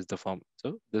test is the form.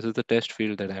 So this is the test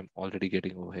field that I'm already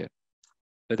getting over here.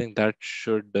 I think that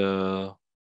should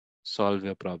solve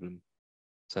your problem,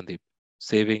 Sandeep.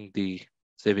 Saving the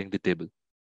table.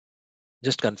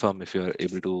 Just confirm if you're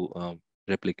able to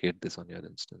replicate this on your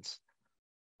instance.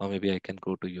 Or maybe I can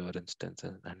go to your instance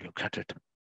and look at it.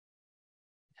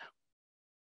 Yeah.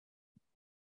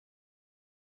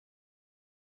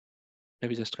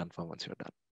 Maybe just confirm once you're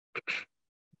done.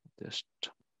 Just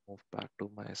move back to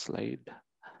my slide.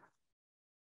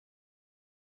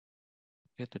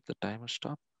 Okay, did the timer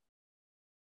stop?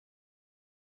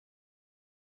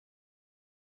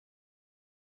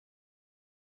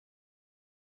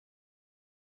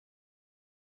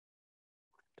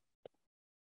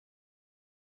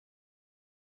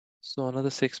 So another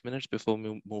 6 minutes before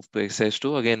we move to exercise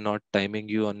 2. Again, not timing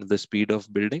you on the speed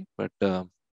of building, but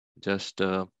just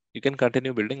you can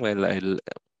continue building while I'll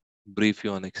brief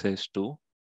you on exercise 2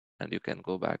 and you can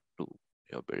go back to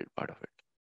your build part of it.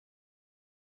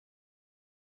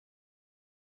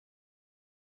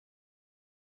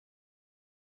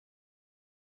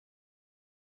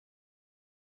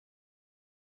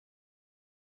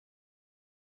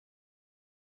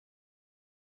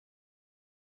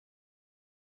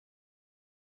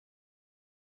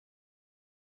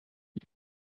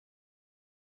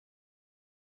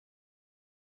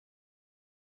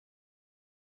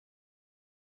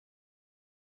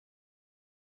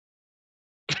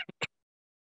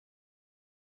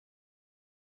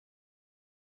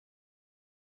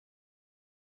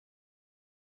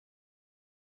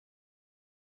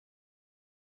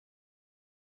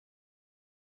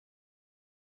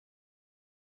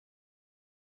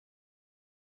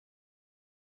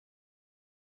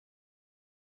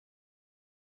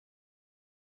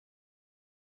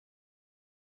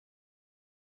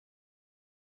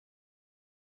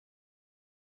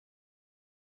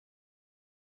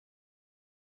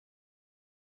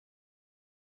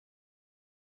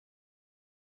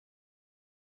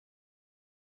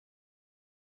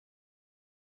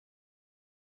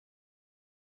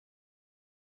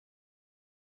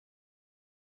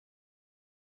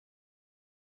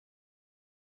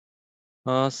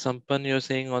 Sampan, you're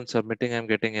saying on submitting, I'm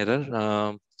getting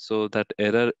error. So that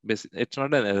error, it's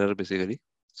not an error basically.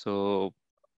 So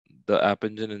the App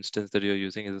Engine instance that you're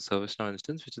using is a ServiceNow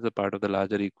instance, which is a part of the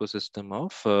larger ecosystem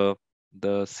of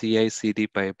the CI/CD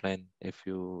pipeline, if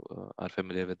you are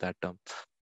familiar with that term.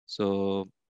 So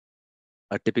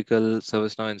a typical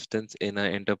ServiceNow instance in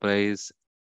an enterprise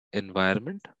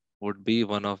environment would be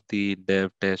one of the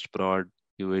dev, test, prod,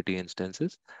 UAT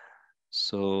instances.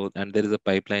 So, and there is a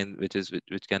pipeline which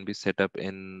can be set up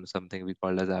in something we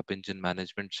call as App Engine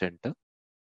Management Center.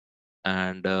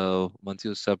 And once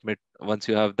you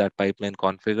have that pipeline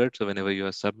configured, so whenever you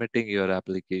are submitting your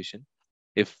application,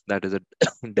 if that is a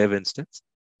dev instance,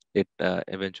 it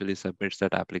eventually submits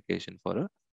that application for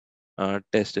a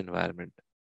test environment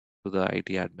to the IT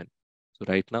admin. So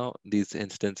right now, these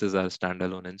instances are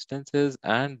standalone instances,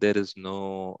 and there is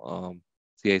no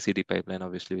CI/CD pipeline,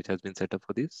 obviously, which has been set up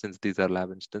for these, since these are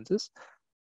lab instances,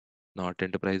 not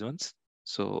enterprise ones.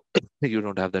 So you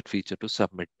don't have that feature to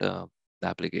submit the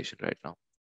application right now.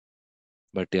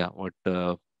 But yeah, what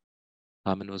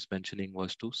Amin was mentioning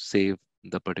was to save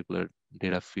the particular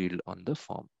data field on the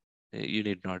form. You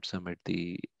need not submit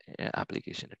the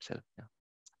application itself. Yeah.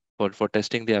 For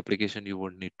testing the application, you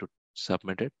won't need to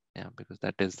submit it. Yeah, because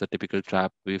that is the typical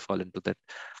trap we fall into, that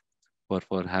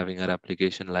for having our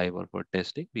application live or for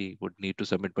testing, we would need to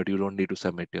submit, but you don't need to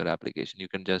submit your application. You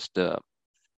can just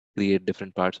create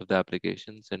different parts of the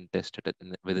applications and test it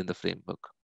within the framework.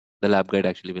 The lab guide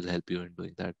actually will help you in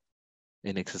doing that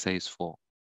in exercise 4.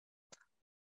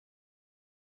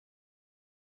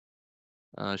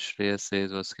 Shreyas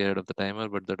says was scared of the timer,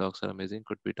 but the docs are amazing.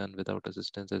 Could be done without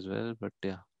assistance as well. But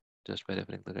yeah, just by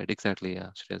referring the guide. Exactly, yeah,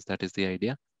 Shreyas, that is the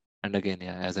idea. And again,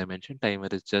 yeah, as I mentioned, timer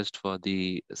is just for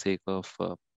the sake of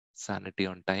sanity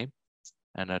on time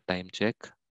and a time check.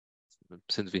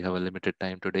 Since we have a limited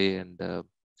time today and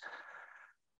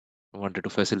wanted to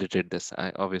facilitate this,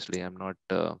 I'm not,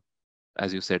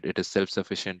 as you said, it is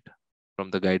self-sufficient from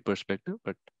the guide perspective,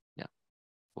 but yeah,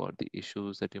 for the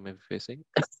issues that you may be facing,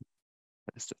 that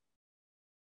is,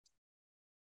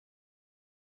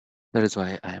 that is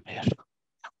why I am here.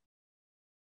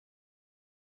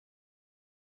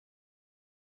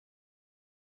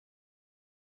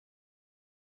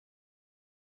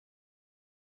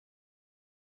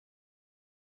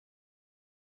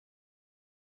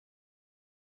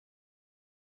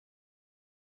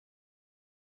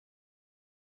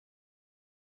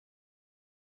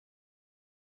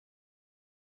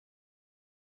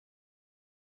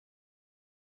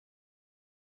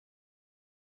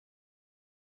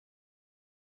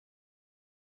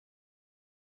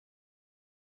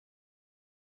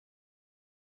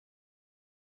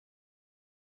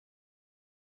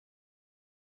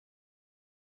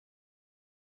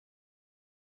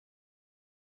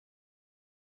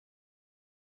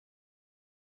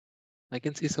 I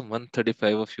can see some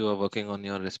 135 of you are working on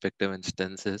your respective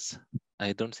instances.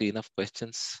 I don't see enough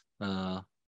questions.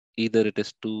 Either it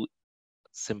is too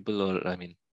simple or,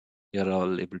 you're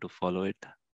all able to follow it.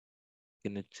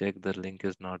 Can you check the link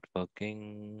is not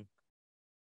working?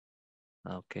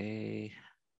 Okay.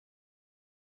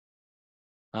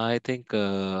 I think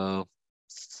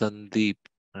Sandeep,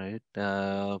 right?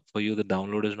 For you, the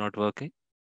download is not working.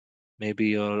 Maybe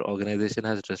your organization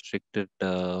has restricted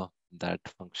that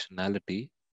functionality.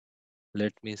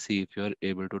 Let me see if you're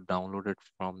able to download it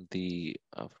from the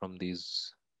from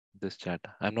this chat.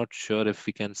 I'm not sure if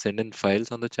we can send in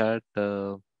files on the chat.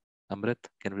 Amrit,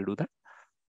 can we do that?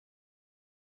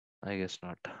 I guess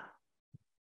not.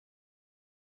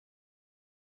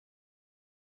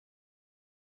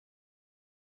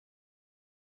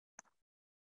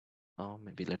 Oh,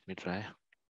 maybe let me try.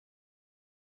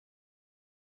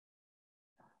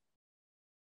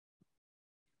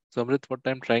 So Amrit, what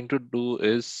I'm trying to do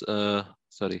is,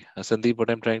 Sandeep,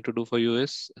 what I'm trying to do for you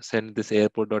is send this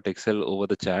airport.xl over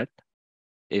the chat.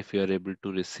 If you're able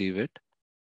to receive it,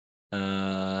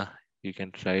 uh, you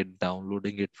can try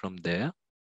downloading it from there.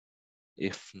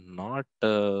 If not,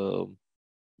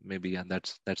 maybe yeah,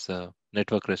 that's a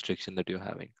network restriction that you're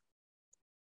having.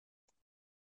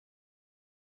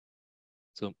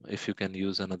 So if you can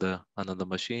use another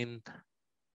machine,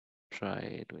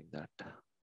 try doing that.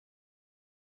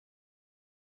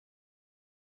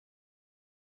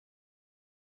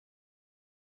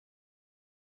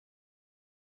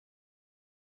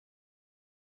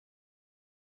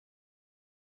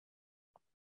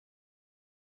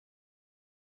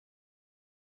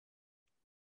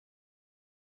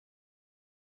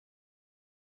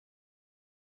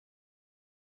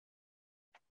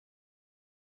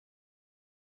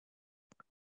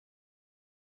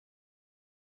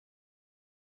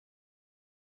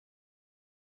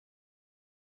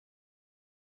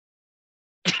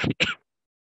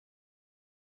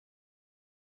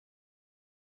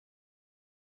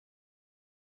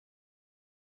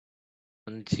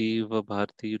 Jeeva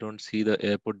Bharti, you don't see the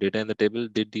airport data in the table.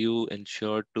 Did you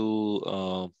ensure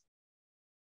to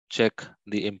check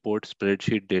the import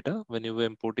spreadsheet data when you were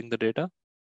importing the data?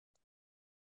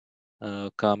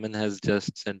 Carmen has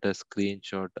just sent a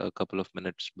screenshot a couple of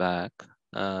minutes back,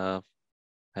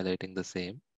 highlighting the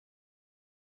same.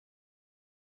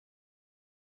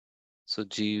 So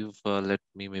Jeev, let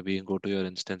me maybe go to your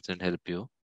instance and help you.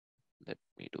 Let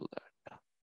me do that.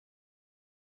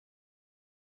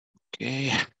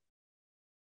 Okay.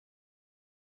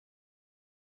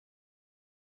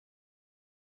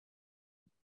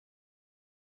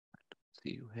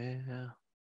 See you here.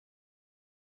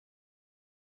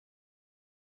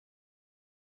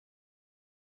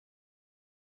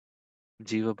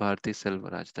 Jeeva Bharti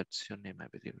Selvaraj, that's your name, I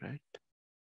believe, right?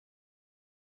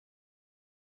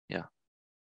 Yeah.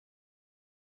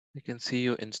 I can see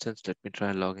your instance. Let me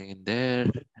try logging in there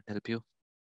and help you.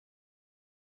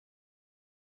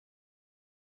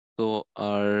 So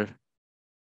our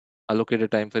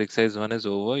allocated time for exercise 1 is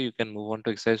over. You can move on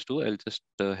to exercise 2. I'll just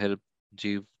help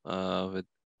Jeev with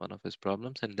one of his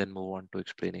problems and then move on to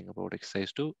explaining about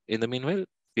exercise 2. In the meanwhile,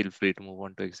 feel free to move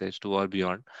on to exercise 2 or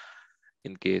beyond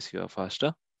in case you are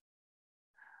faster.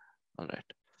 All right.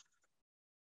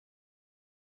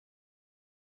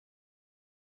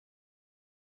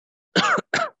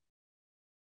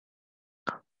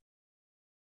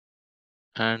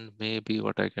 And maybe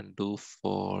what I can do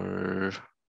for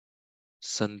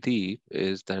Sandeep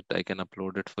is that I can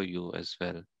upload it for you as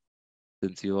well.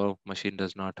 Since your machine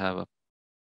does not have a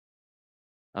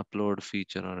upload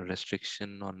feature or a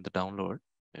restriction on the download,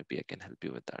 maybe I can help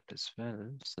you with that as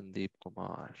well. Sandeep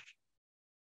Kumar.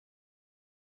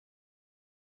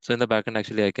 So in the backend,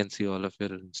 actually, I can see all of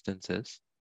your instances.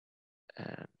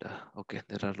 And okay,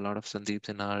 there are a lot of Sandeeps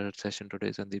in our session today.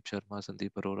 Sandeep Sharma,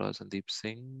 Sandeep Arora, Sandeep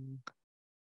Singh.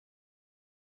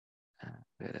 And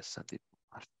where is Sandeep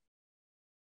Kumar?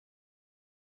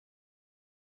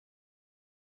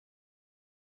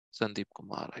 Sandeep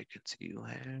Kumar, I can see you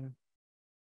here.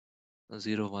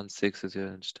 016 is your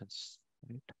instance,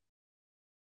 right?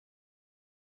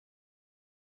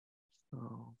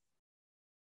 So,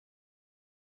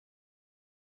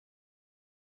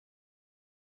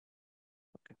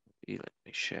 okay, let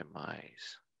me share my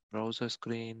browser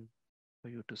screen for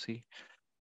you to see.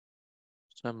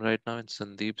 So I'm right now in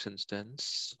Sandeep's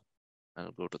instance.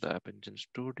 I'll go to the App Engine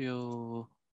Studio.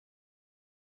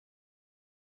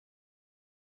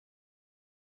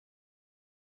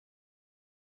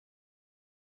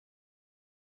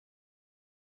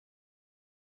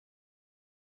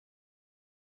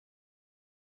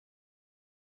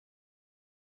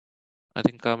 I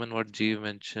think Carmen, what G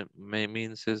mentioned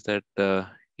means is that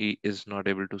he is not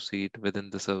able to see it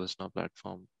within the ServiceNow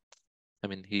platform. I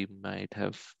mean, he might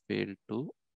have failed to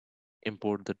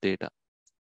import the data.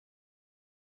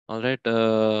 All right,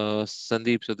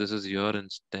 Sandeep, so this is your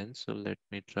instance. So let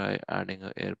me try adding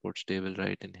an airports table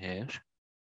right in here,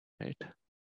 right?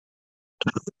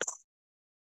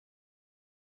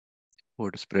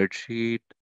 Import spreadsheet.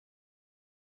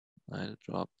 I'll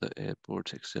drop the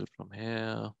airports Excel from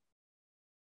here.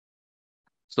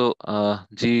 So,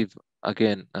 Jeev,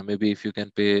 again, maybe if you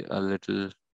can pay a little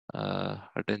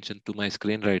attention to my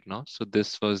screen right now. So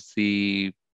this was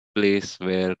the place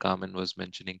where Carmen was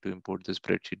mentioning to import the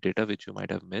spreadsheet data, which you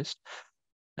might have missed.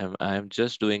 I'm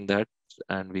just doing that,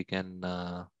 and we can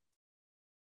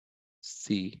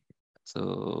see.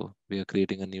 So we are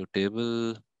creating a new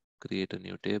table, create a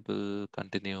new table,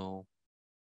 continue.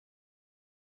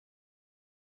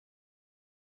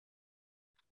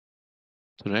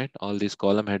 So, right, all these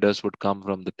column headers would come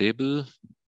from the table,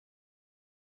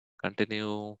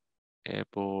 continue,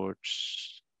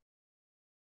 airports,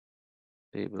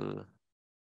 table.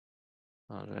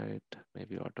 All right,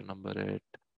 maybe auto number it.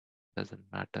 Doesn't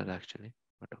matter actually,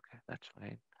 but okay, that's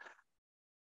fine.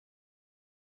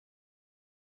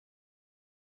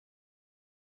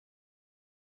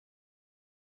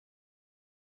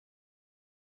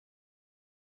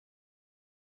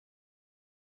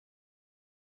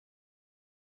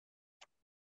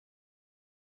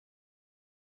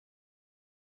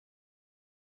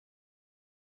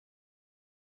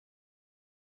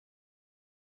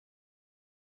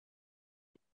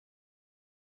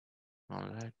 All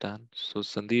right, done. So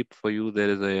Sandeep, for you, there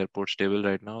is a airports table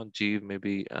right now. G,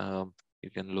 maybe you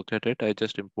can look at it. I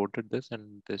just imported this,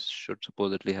 and this should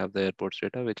supposedly have the airports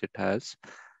data, which it has,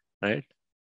 right?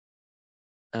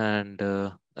 And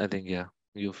I think, yeah,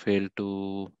 you failed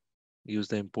to use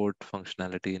the import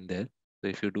functionality in there. So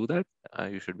if you do that,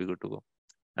 you should be good to go.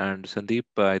 And Sandeep,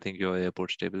 I think your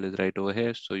airports table is right over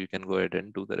here, so you can go ahead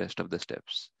and do the rest of the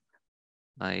steps.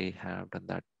 I have done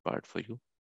that part for you.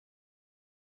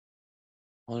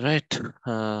 All right.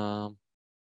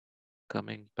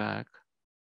 Coming back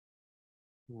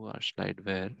to our slide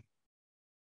where.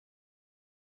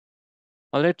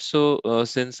 All right. So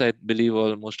since I believe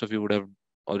all most of you would have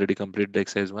already completed the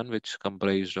exercise one, which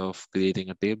comprised of creating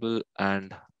a table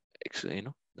and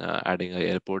adding a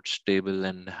airports table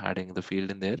and adding the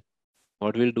field in there.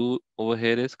 What we'll do over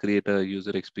here is create a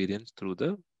user experience through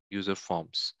the user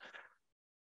forms.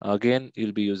 Again,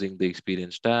 you'll be using the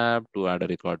experience tab to add a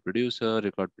record producer.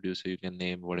 Record producer, you can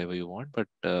name whatever you want, but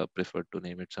prefer to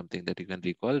name it something that you can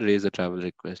recall. Raise a travel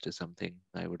request is something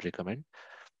I would recommend.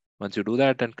 Once you do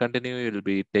that and continue, you'll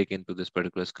be taken to this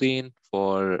particular screen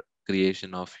for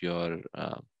creation of your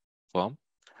form.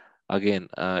 Again,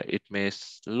 it may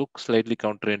look slightly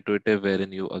counterintuitive,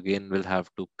 wherein you again will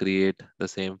have to create the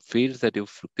same fields that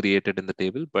you've created in the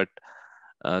table, but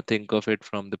think of it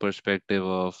from the perspective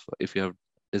of if you have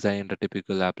designed a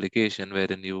typical application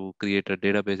wherein you create a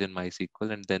database in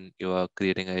MySQL and then you are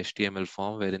creating a HTML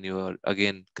form wherein you are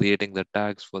again creating the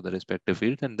tags for the respective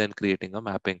fields and then creating a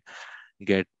mapping,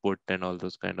 get, put, and all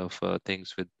those kind of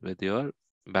things with your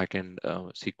backend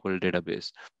SQL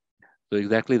database. So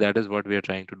exactly that is what we are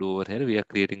trying to do over here. We are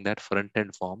creating that front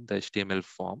end form, the HTML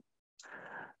form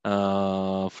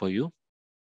for you.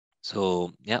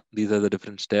 So yeah, these are the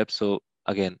different steps. So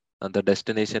again, the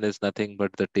destination is nothing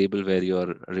but the table where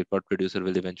your record producer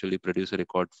will eventually produce a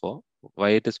record for. Why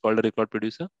it is called a record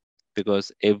producer?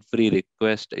 Because every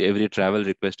request, every travel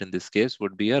request in this case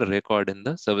would be a record in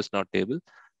the ServiceNow table.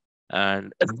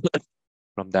 And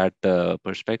from that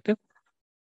perspective,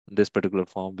 this particular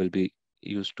form will be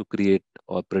used to create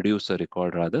or produce a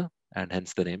record rather, and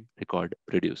hence the name record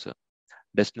producer.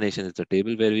 Destination is the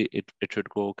table where it should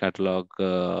go. Catalog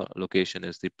location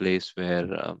is the place where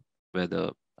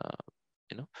the uh,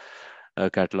 you know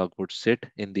catalog would sit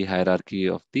in the hierarchy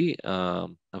of the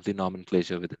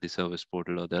nomenclature within the service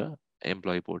portal or the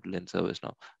employee portal in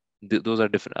ServiceNow. Those are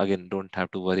different. Again, don't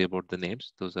have to worry about the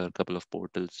names. Those are a couple of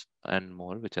portals and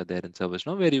more which are there in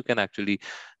ServiceNow where you can actually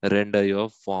render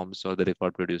your forms or the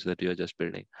record producer that you are just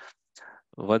building.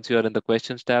 Once you are in the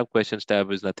questions tab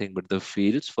is nothing but the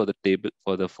fields for the table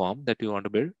for the form that you want to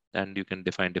build, and you can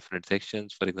define different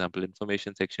sections. For example,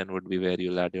 information section would be where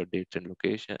you'll add your dates and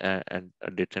location, and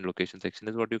dates and location section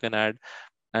is what you can add.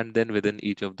 And then within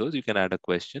each of those, you can add a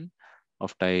question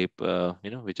of type,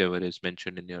 whichever is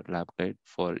mentioned in your lab guide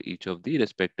for each of the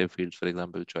respective fields. For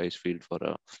example, choice field for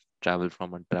a travel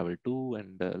from and travel to,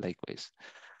 and likewise.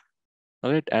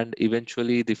 All right, and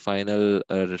eventually the final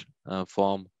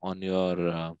form on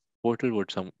your portal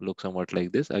would look somewhat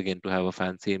like this. Again, to have a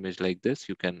fancy image like this,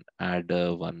 you can add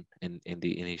one in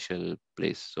the initial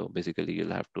place. So basically,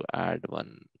 you'll have to add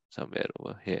one somewhere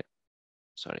over here.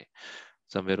 Sorry,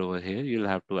 somewhere over here, you'll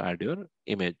have to add your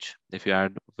image. If you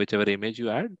add whichever image you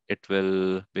add, it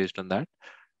will, based on that,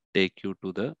 take you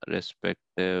to the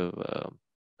respective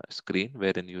screen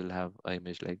wherein you will have an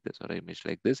image like this or an image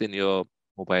like this in your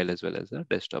mobile as well as a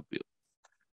desktop view.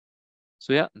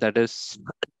 So yeah, that is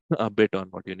a bit on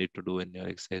what you need to do in your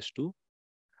exercise 2.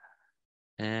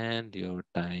 And your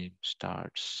time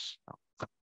starts now.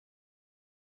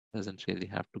 Doesn't really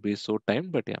have to be so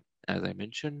timed, but yeah, as I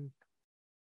mentioned,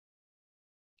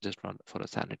 just run for a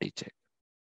sanity check.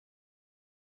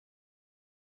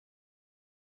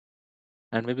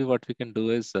 And maybe what we can do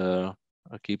is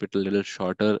keep it a little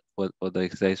shorter for the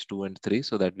exercise 2 and 3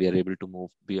 so that we are able to move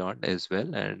beyond as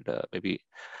well, and maybe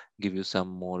give you some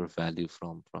more value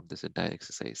from this entire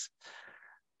exercise.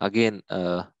 Again,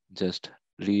 just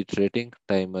reiterating,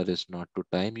 timer is not to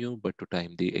time you, but to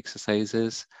time the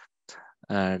exercises.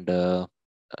 And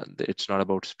it's not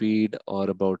about speed or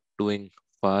about doing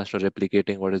fast or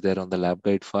replicating what is there on the lab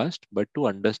guide fast, but to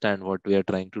understand what we are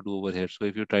trying to do over here. So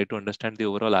if you try to understand the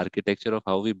overall architecture of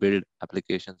how we build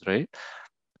applications, right?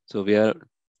 So we are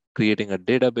creating a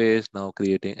database now,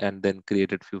 creating and then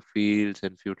created few fields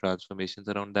and few transformations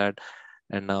around that.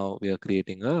 And now we are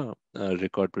creating a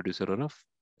record producer or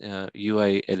a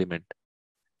UI element.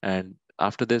 And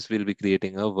after this, we'll be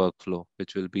creating a workflow,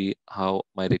 which will be how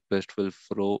my request will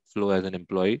flow as an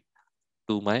employee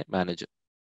to my manager.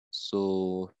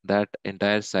 So that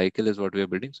entire cycle is what we are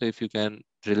building. So if you can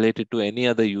relate it to any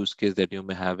other use case that you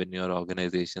may have in your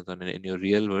organizations or in your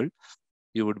real world,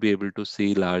 you would be able to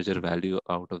see larger value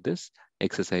out of this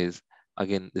exercise.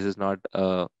 Again, this is not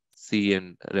a see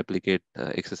and replicate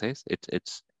exercise.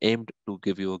 It's aimed to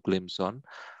give you a glimpse on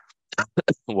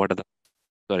what are the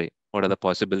what are the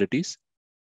possibilities,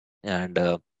 and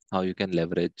how you can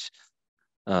leverage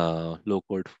low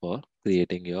code for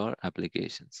creating your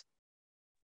applications.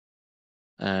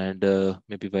 And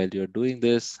maybe while you're doing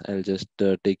this, I'll just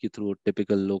take you through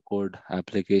typical low-code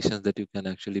applications that you can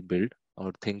actually build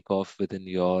or think of within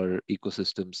your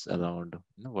ecosystems around,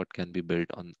 what can be built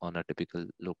on a typical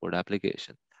low-code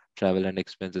application. Travel and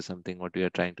expense is something what we are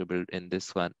trying to build in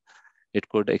this one. It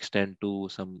could extend to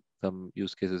some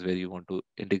use cases where you want to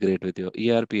integrate with your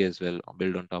ERP as well,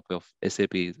 build on top of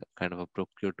SAP, kind of a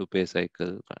procure to pay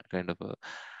cycle, kind of a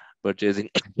purchasing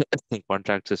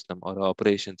contract system or a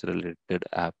operations related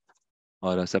app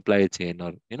or a supply chain,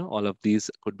 or all of these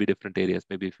could be different areas.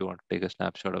 Maybe if you want to take a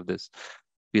snapshot of this,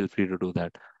 feel free to do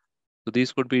that. So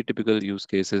these could be typical use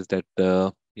cases that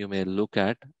you may look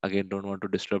at. Again, don't want to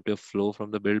disrupt your flow from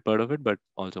the build part of it, but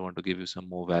also want to give you some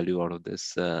more value out of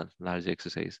this large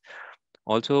exercise.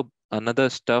 Also, another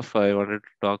stuff I wanted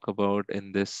to talk about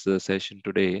in this session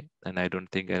today, and I don't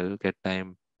think I'll get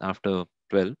time after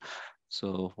 12,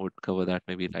 so would cover that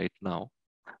maybe right now,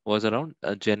 was around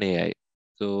Gen AI.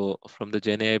 So from the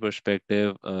Gen AI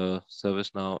perspective,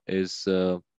 ServiceNow is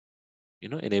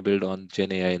enabled on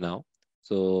Gen AI now.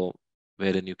 So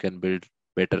wherein you can build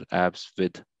better apps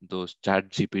with those chat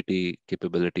GPT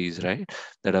capabilities, right?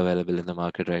 That are available in the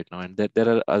market right now. And that there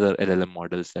are other LLM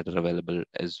models that are available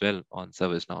as well on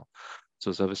ServiceNow.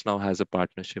 So ServiceNow has a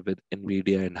partnership with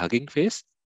NVIDIA and Hugging Face,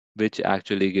 which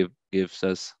actually gives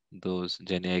us those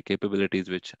Gen AI capabilities,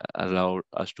 which allow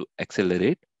us to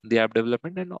accelerate the app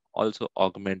development and also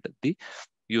augment the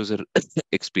user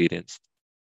experience.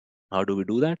 How do we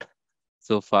do that?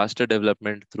 So faster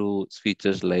development through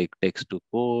features like text to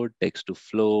code, text to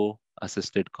flow,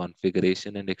 assisted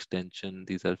configuration and extension.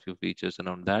 These are a few features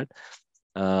around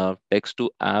that. Text to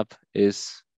app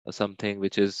is something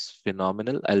which is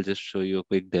phenomenal. I'll just show you a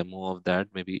quick demo of that,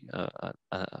 maybe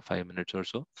 5 minutes or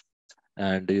so,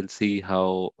 and you'll see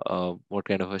how what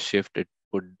kind of a shift it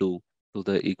would do to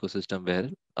the ecosystem where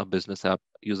a business app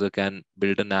user can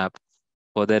build an app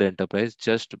for their enterprise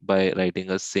just by writing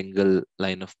a single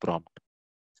line of prompt.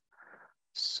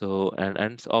 So,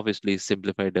 and obviously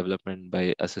simplify development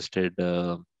by assisted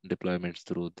deployments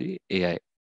through the AI.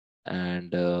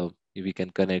 And we can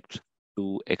connect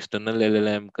to external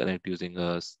LLM, connect using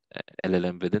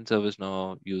LLM within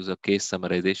ServiceNow, use a case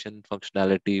summarization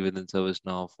functionality within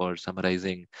ServiceNow for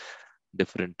summarizing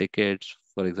different tickets.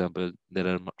 For example, there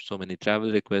are so many travel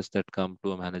requests that come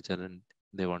to a manager and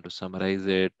they want to summarize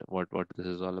it, what this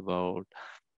is all about.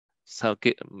 So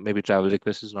maybe travel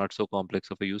request is not so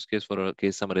complex of a use case for a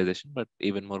case summarization, but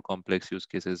even more complex use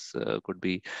cases could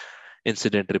be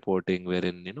incident reporting,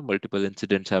 wherein multiple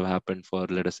incidents have happened for,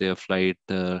 let us say, a flight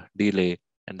delay,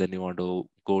 and then you want to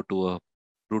go to a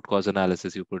root cause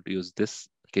analysis. You could use this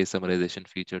case summarization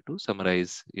feature to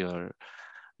summarize your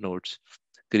notes,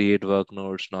 create work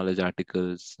notes, knowledge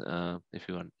articles. If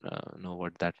you want know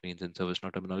what that means in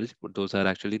ServiceNow terminology, but those are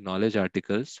actually knowledge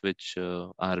articles which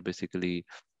are basically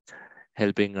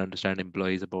helping understand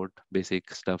employees about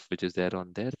basic stuff which is there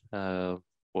on their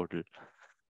portal.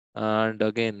 And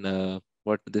again,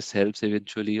 what this helps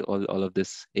eventually, all of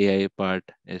this AI part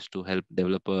is to help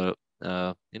developer,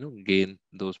 gain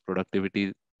those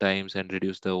productivity times and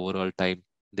reduce the overall time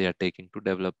they are taking to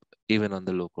develop even on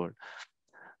the low code,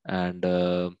 and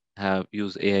have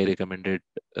use AI recommended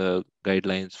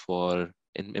guidelines for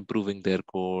improving their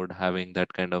code, having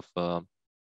that kind of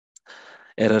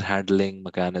error handling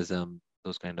mechanism,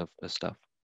 those kind of stuff.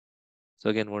 So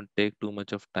again, won't take too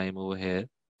much of time over here.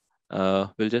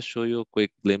 We'll just show you a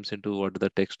quick glimpse into what the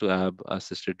text to app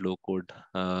assisted low code,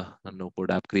 no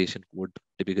code app creation would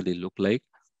typically look like.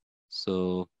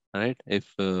 So, all right,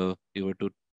 if you were to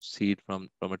see it from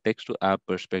a text to app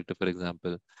perspective, for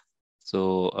example,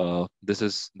 so this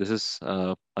is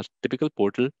a typical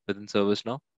portal within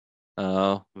ServiceNow,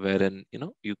 wherein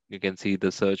you can see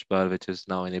the search bar, which is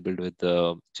now enabled with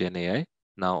the Gen AI,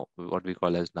 now what we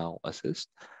call as Now Assist.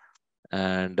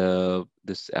 And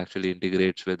this actually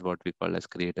integrates with what we call as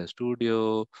Creator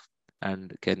Studio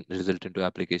and can result into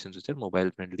applications which are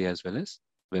mobile friendly as well as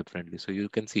web friendly. So you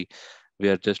can see we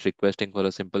are just requesting for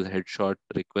a simple headshot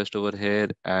request over here,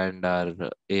 and our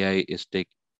AI is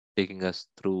taking us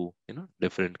through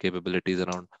different capabilities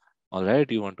around. All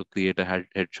right, you want to create a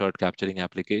headshot capturing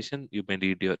application, you may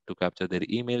need to capture their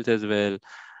emails as well.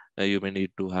 You may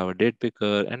need to have a date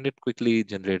picker, and it quickly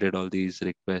generated all these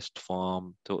request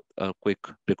form. So a quick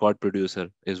record producer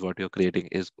is what you're creating,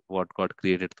 is what got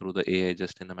created through the AI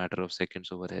just in a matter of seconds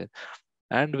over here.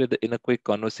 And in a quick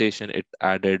conversation, it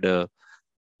added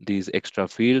these extra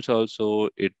fields also.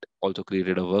 It also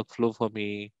created a workflow for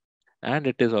me, and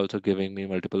it is also giving me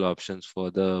multiple options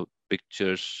for the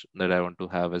pictures that I want to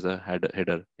have as a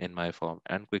header in my form,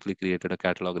 and quickly created a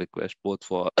catalog request both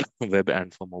for web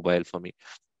and for mobile for me.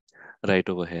 right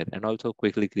over here, and also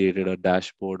quickly created a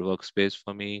dashboard workspace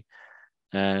for me,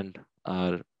 and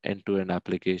our end-to-end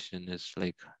application is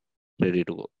like ready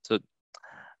to go. So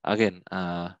again,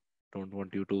 don't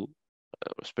want you to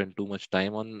spend too much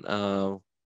time on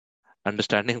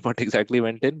understanding what exactly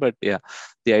went in, but yeah,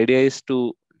 the idea is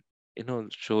to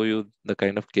show you the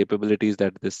kind of capabilities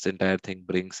that this entire thing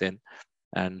brings in,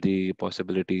 and the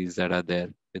possibilities that are there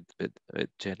with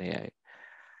Gen AI.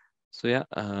 So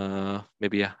yeah,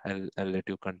 maybe yeah, I'll let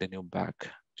you continue back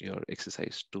to your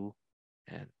exercise 2,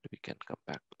 and we can come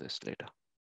back to this later.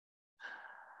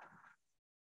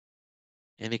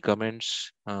 Any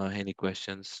comments, any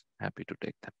questions? Happy to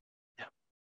take them. Yeah.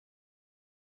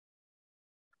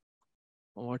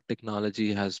 What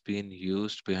technology has been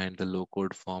used behind the low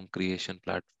code form creation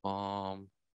platform?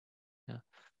 Yeah.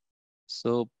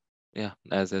 So yeah,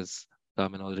 as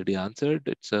Carmen already answered,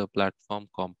 it's a platform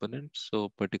component. So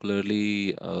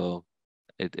particularly,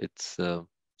 it's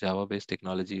Java-based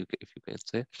technology, if you can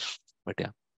say. But yeah,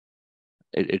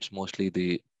 it's mostly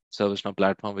the ServiceNow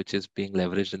platform which is being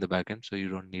leveraged in the backend. So you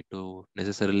don't need to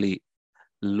necessarily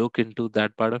look into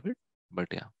that part of it. But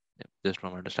yeah, just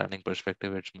from understanding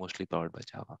perspective, it's mostly powered by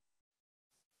Java.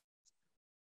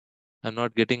 I'm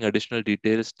not getting additional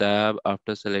details tab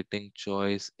after selecting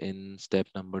choice in step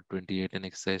number 28 in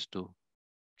exercise 2.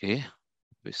 Okay,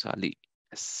 Visali.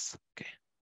 Yes. Okay,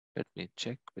 let me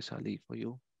check Visali for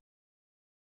you.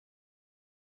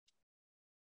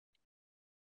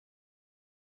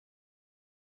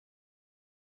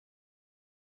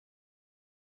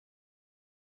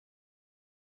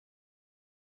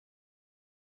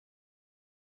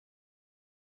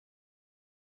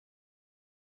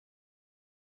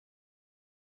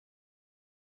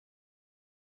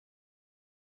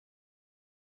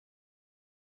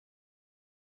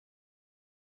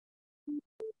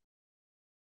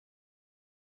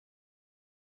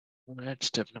 Alright,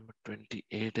 step number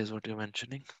 28 is what you're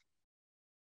mentioning.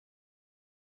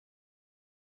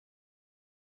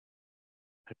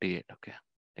 38. Okay,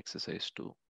 exercise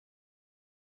 2.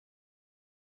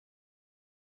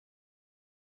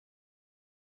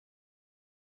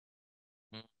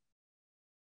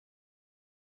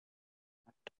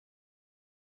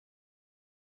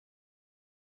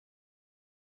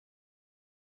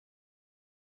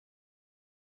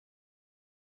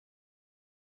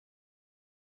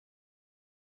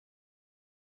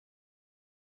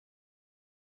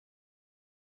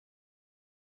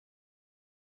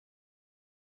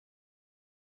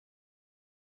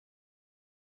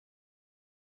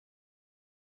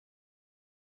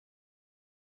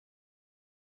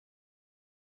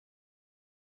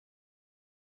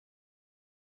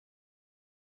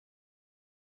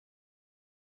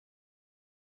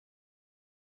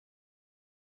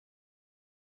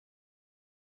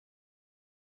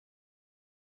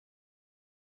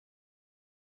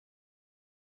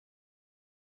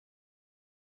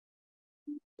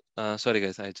 Hmm, sorry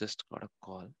guys, I just got a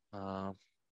call.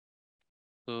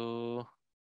 So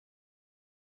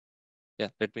yeah,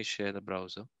 let me share the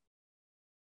browser.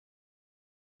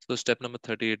 So step number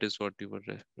 38 is what you were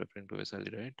referring to,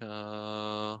 Visali,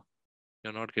 right?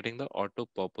 You're not getting the auto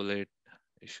populate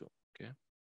issue. Okay.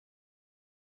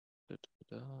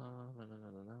 Da-da-da,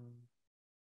 na-na-na-na-na.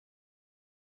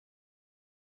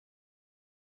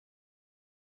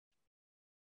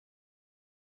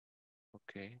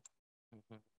 Okay.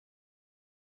 Mhm.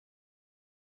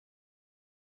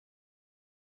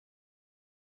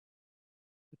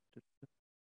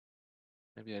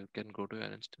 Maybe I can go to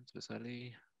your instance,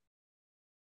 Visali.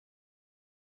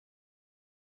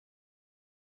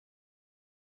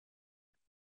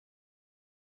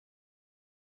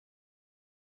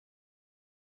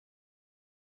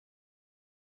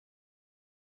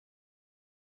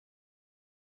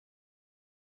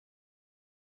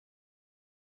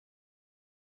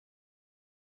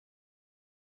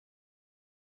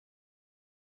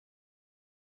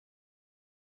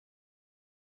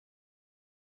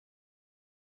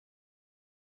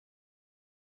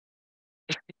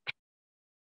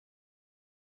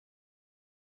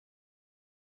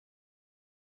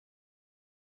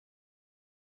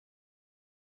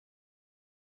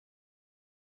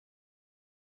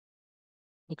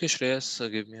 Okay,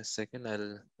 Shreyas, give me a second.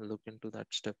 I'll look into that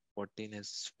step 14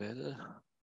 as well.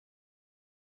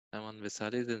 I'm on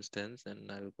Visali's instance and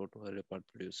I will go to her report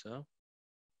producer.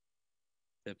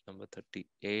 Step number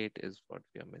 38 is what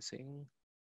we are missing.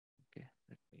 Okay,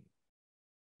 let me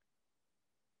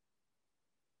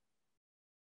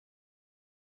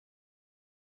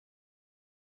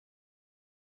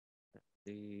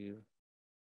leave.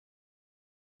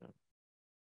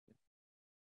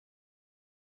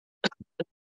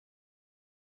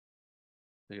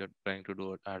 So you're trying to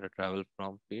do add a travel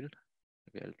from field.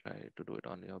 Okay, I'll try to do it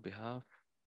on your behalf.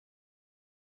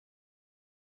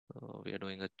 So we are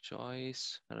doing a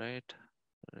choice, right?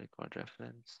 Record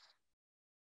reference.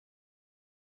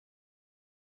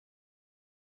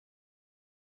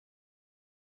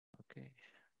 Okay.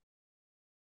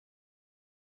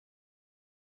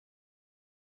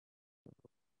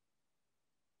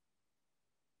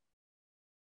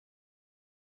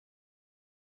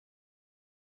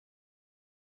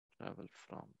 Travel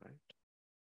from, right?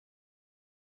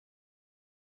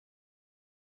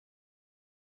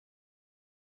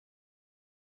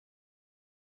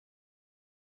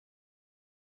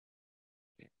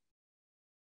 Okay.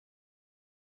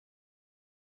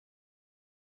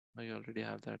 Now you already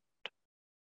have that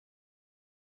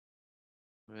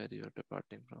where you're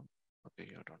departing from. Okay,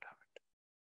 you don't have it.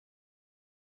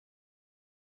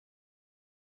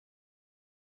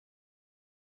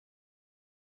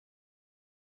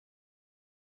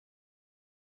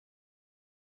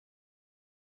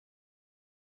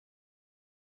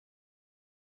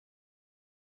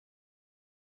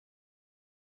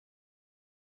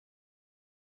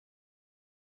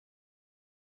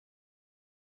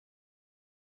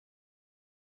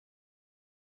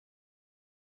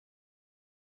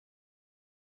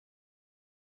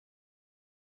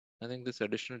 I think this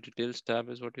additional details tab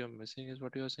is what you're missing, is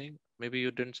what you're saying. Maybe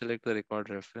you didn't select the record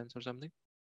reference or something.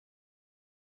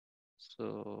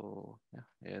 So yeah,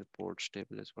 airports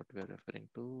table is what we are referring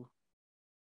to.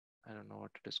 I don't know what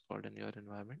it is called in your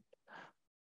environment.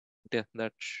 But yeah,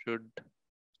 that should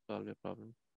solve your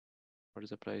problem. What is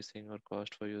the pricing or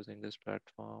cost for using this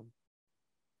platform?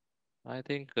 I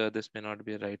think this may not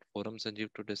be a right forum,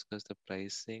 Sanjeev, to discuss the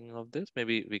pricing of this.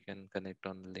 Maybe we can connect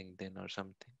on LinkedIn or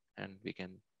something and we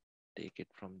can take it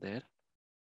from there.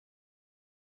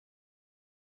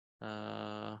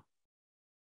 Uh,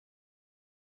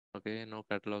 okay, no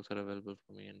catalogs are available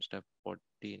for me in step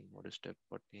 14. What is step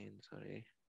 14? Sorry.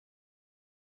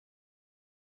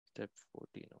 Step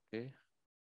 14, okay.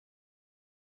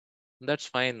 That's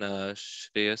fine,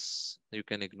 Shreyas. You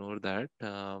can ignore that.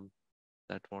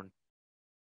 That won't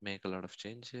make a lot of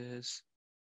changes.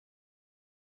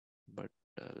 But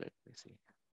let me see.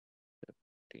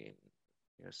 15.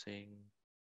 You're saying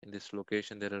in this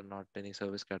location there are not any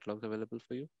service catalogs available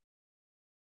for you.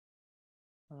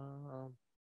 Um,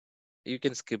 you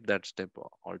can skip that step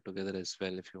altogether as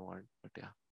well if you want. But yeah,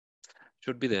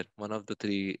 should be there. One of the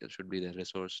three should be there: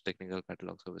 resource, technical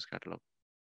catalog, service catalog.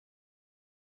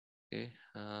 Okay.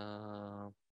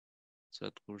 Sadhguru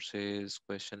says,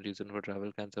 question reason for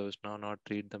travel, can ServiceNow not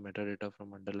read the metadata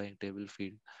from underlying table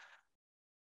field?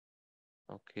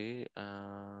 Okay.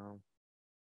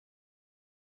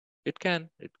 It can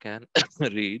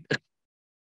read,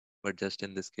 but just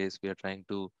in this case, we are trying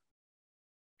to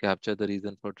capture the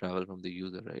reason for travel from the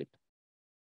user, right?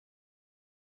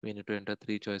 We need to enter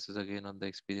three choices again on the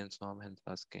experience form, hence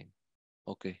asking.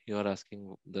 Okay, you are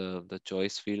asking the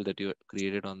choice field that you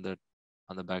created on the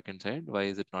back end side. Why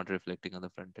is it not reflecting on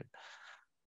the front end?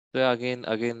 So yeah, again,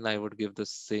 I would give the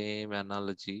same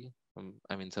analogy.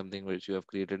 I mean, something which you have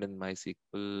created in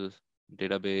MySQL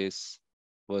database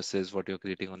versus what you're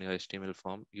creating on your HTML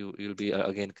form. You'll be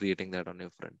again creating that on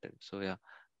your front end. So yeah,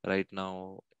 right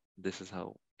now this is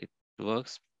how it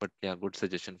works. But yeah, good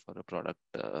suggestion for a product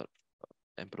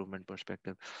improvement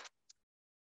perspective.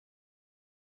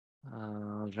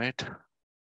 Right.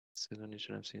 So then you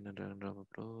should have seen a drag and drop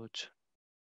approach.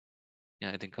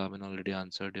 Yeah, I think Carmen already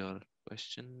answered your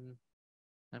question.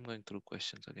 I'm going through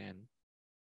questions again.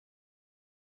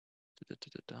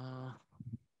 Da-da-da-da-da.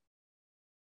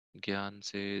 Gyan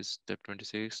says step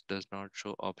 26 does not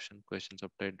show option question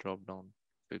subtype drop down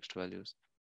fixed values.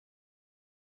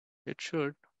 It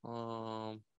should.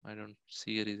 I don't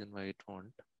see a reason why it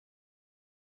won't.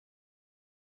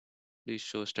 Please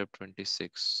show step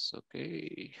 26.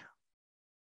 Okay.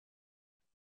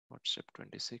 What's step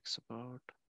 26 about?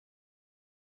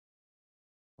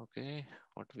 Okay.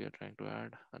 What we are trying to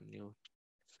add? A new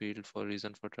field for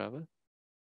reason for travel.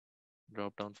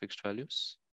 Drop down fixed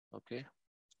values. Okay.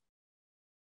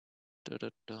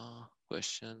 Da-da-da.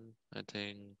 Question. I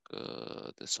think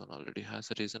this one already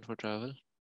has a reason for travel.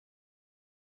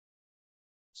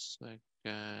 So I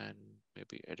can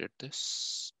maybe edit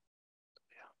this.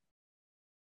 Yeah.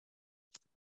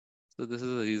 So this is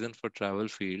the reason for travel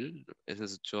field. It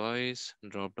is a choice,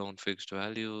 drop down fixed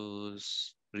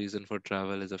values. Reason for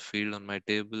travel is a field on my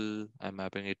table. I'm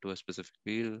mapping it to a specific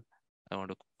field. I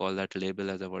want to call that label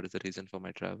as a what is the reason for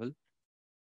my travel.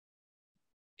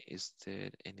 Is there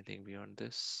anything beyond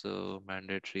this? So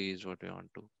mandatory is what we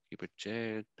want to keep it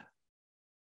checked.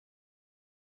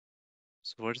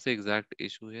 So what's the exact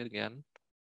issue here again?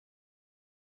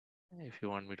 If you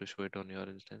want me to show it on your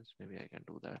instance, maybe I can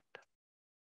do that.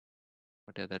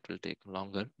 But yeah, that will take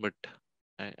longer. But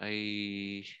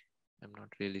I am not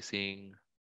really seeing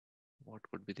what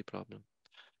could be the problem.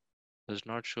 Does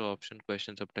not show option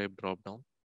question subtype drop down.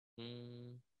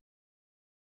 Hmm.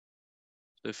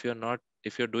 So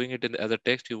if you're doing it as a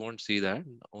text, you won't see that.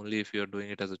 Only if you're doing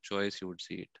it as a choice, you would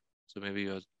see it. So maybe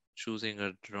you're choosing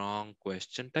a wrong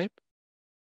question type.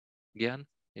 Gyan,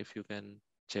 if you can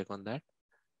check on that.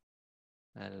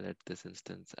 I'll let this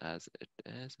instance as it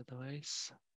is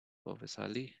otherwise. For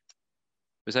Visali.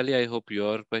 Visali, I hope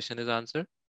your question is answered.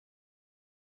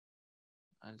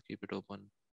 I'll keep it open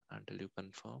until you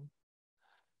confirm.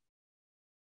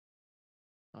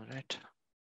 All right.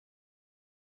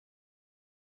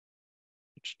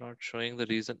 It's not showing the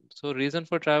reason. So reason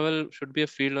for travel should be a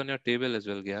field on your table as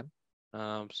well, Gyan.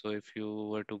 So if you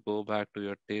were to go back to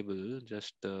your table,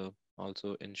 just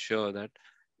also ensure that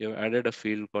you've added a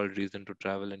field called reason to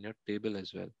travel in your table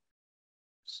as well.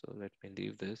 So let me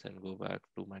leave this and go back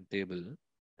to my table.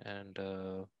 And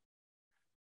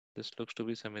this looks to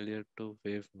be familiar to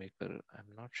WaveMaker.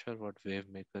 I'm not sure what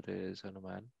WaveMaker is,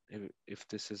 Hanuman. If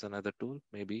this is another tool,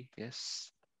 maybe,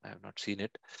 yes. I have not seen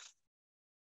it.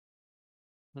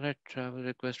 Right, travel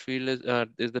request field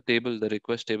is the table, the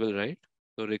request table, right?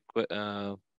 So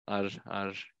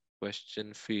our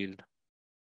question field,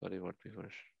 sorry, what we were,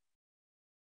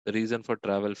 the reason for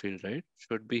travel field, right?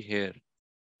 Should be here.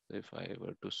 So if I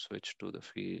were to switch to the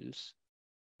fields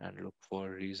and look for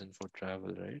reason for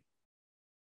travel, right?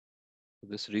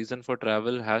 This reason for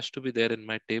travel has to be there in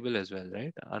my table as well,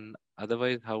 right? And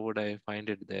otherwise, how would I find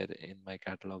it there in my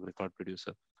catalog record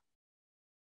producer?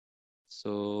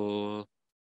 So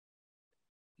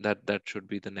that should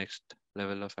be the next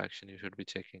level of action you should be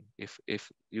checking.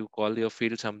 If you call your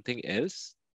field something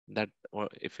else, that, or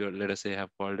if you, let us say, have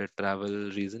called it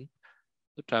travel reason,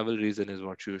 the travel reason is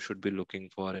what you should be looking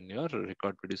for in your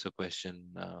record producer question.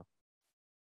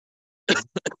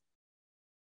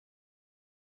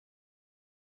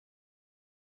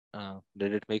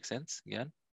 Did it make sense? Yeah.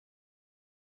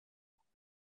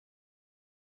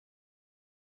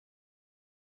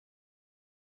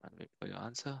 I'll wait for your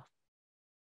answer.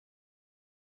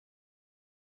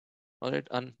 All right,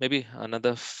 and maybe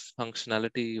another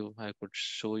functionality I could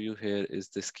show you here is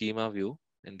the schema view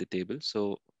in the table.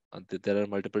 So there are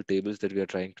multiple tables that we are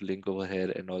trying to link over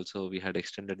here, and also we had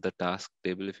extended the task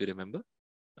table, if you remember,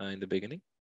 in the beginning.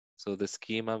 So the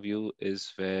schema view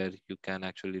is where you can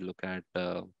actually look at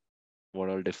what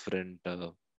all different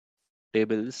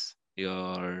tables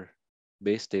your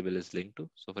base table is linked to.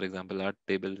 So for example, our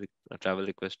travel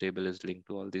request table is linked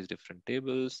to all these different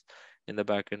tables in the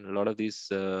backend. A lot of these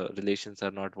relations are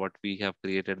not what we have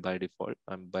created by default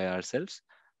by ourselves,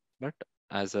 but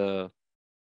as a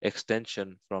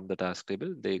extension from the task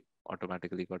table, they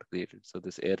automatically got created. So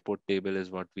this airport table is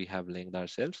what we have linked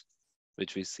ourselves,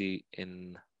 which we see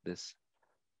in this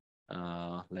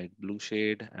light blue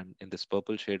shade, and in this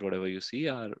purple shade, whatever you see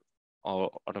are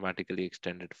all automatically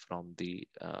extended from the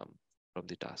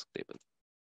task table.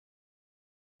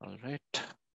 All right.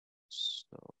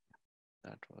 So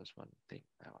that was one thing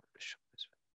I wanted to show as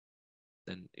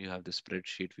well. Then you have the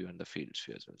spreadsheet view and the fields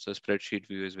view as well. So spreadsheet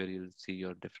view is where you'll see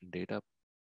your different data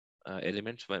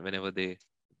elements whenever the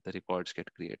records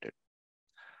get created.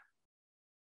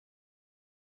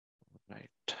 Right.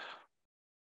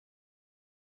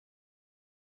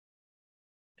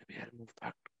 Maybe I'll move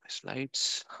back to my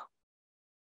slides.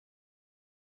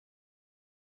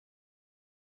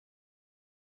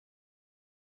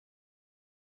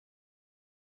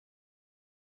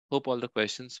 Hope all the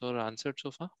questions were answered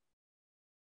so far.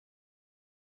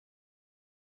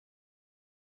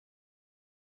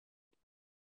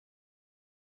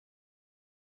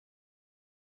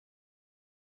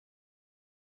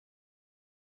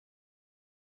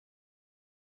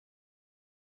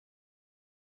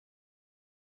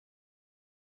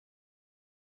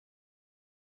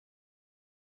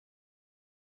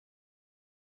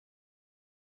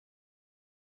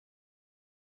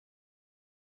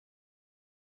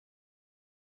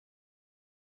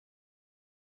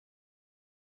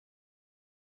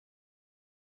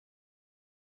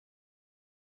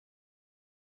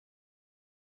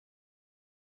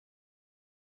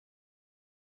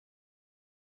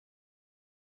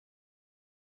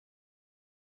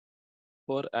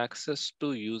 For access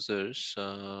to users,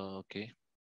 okay.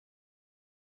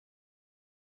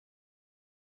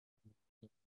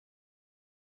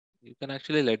 You can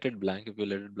actually let it blank. If you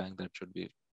let it blank, that should be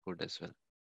good as well.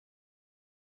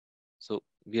 So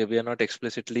we are not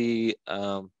explicitly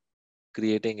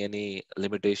creating any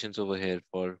limitations over here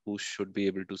for who should be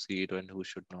able to see it and who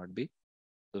should not be.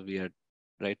 So we are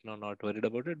right now not worried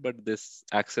about it, but this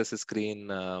access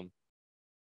screen, I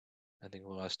think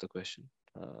who asked the question?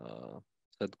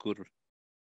 Sadhguru.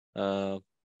 Uh,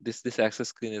 this access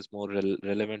screen is more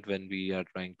relevant when we are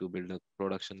trying to build a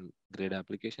production grade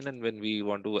application and when we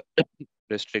want to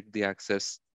restrict the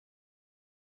access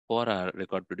for our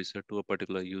record producer to a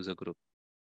particular user group.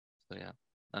 So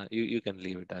yeah, you can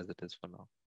leave it as it is for now.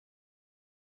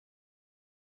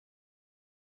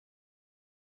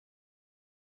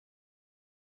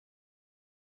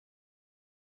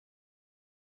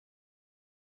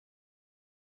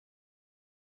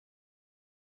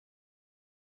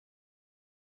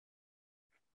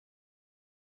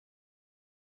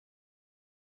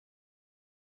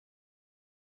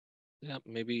 Yeah,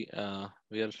 maybe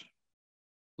we are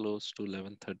close to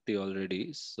 11:30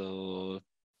 already. So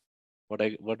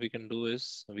what we can do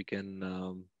is we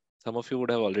can some of you would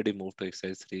have already moved to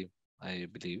exercise 3, I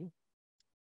believe.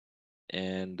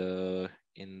 And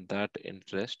in that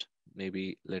interest,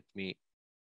 maybe let me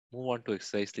move on to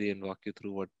exercise 3 and walk you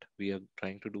through what we are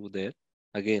trying to do there.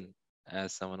 Again,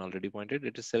 as someone already pointed,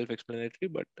 it is self-explanatory,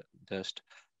 but just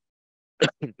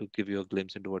to give you a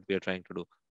glimpse into what we are trying to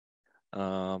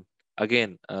do.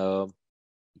 Again,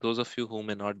 those of you who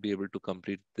may not be able to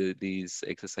complete these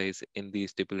exercise in the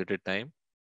stipulated time,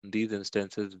 these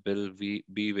instances will be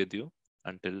with you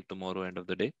until tomorrow end of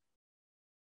the day.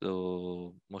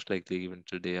 So most likely even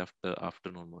till day after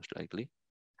afternoon, most likely.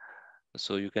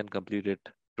 So you can complete it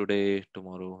today,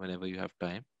 tomorrow, whenever you have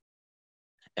time,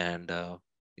 and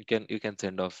you can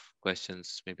send off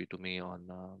questions maybe to me on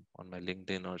my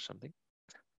LinkedIn or something.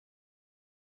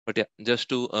 But yeah, just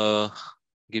to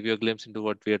give you a glimpse into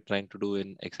what we are trying to do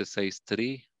in exercise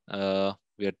 3,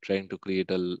 we are trying to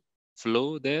create a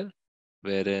flow there,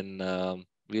 wherein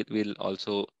we'll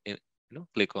also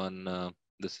click on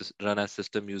this is run as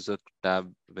system user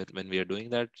tab when we are doing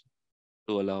that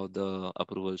to allow the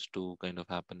approvals to kind of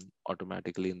happen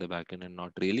automatically in the backend and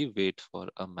not really wait for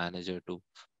a manager to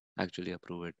actually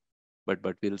approve it. But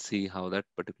we'll see how that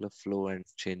particular flow and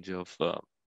change of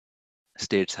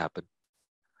states happen.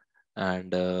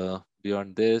 And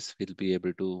beyond this, we'll be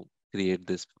able to create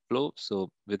this flow. So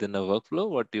within a workflow,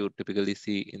 what you typically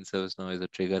see in ServiceNow is a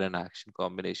trigger and action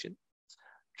combination.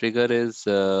 Trigger is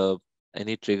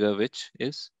any trigger which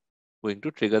is going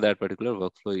to trigger that particular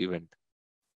workflow event.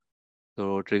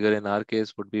 So trigger in our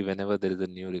case would be whenever there is a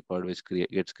new record which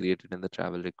gets created in the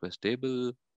travel request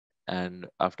table. And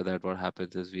after that, what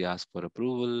happens is we ask for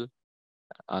approval.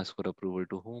 Ask for approval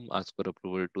to whom? Ask for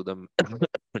approval to the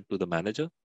to the manager.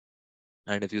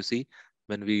 And if you see,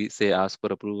 when we say ask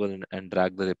for approval and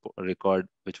drag the record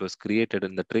which was created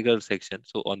in the trigger section,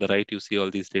 so on the right you see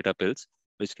all these data pills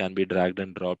which can be dragged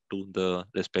and dropped to the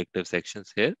respective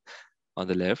sections here on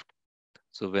the left.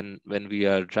 So when we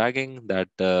are dragging that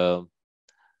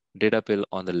data pill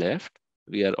on the left,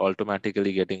 we are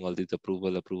automatically getting all these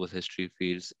approval history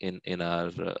fields in our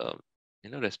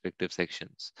respective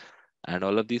sections. And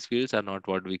all of these fields are not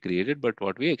what we created, but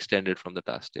what we extended from the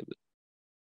task table.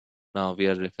 Now we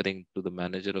are referring to the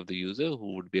manager of the user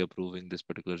who would be approving this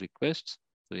particular request.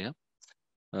 So yeah,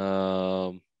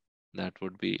 um, that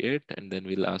would be it. And then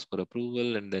we'll ask for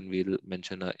approval, and then we'll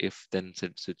mention a if then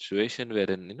situation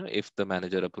wherein if the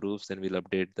manager approves, then we'll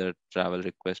update the travel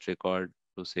request record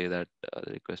to say that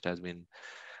the request has been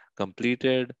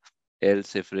completed.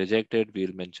 Else, if rejected,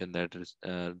 we'll mention that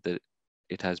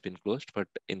it has been closed but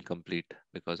incomplete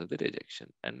because of the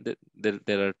rejection. And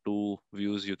there are two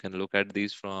views you can look at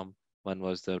these from. One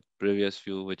was the previous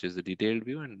view, which is the detailed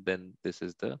view, and then this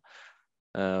is the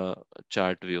uh,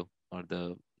 chart view or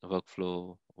the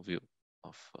workflow view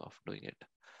of doing it.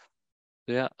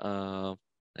 So yeah,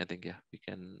 I think yeah, we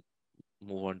can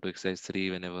move on to exercise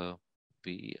 3 whenever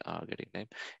we are getting time.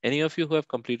 Any of you who have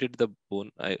completed the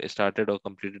started or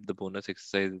completed the bonus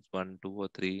exercise 1, 2, or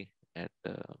 3 at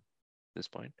this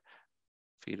point,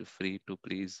 feel free to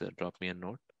please drop me a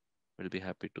note. We'll be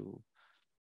happy to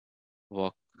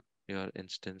walk your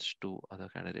instance to other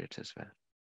candidates as well.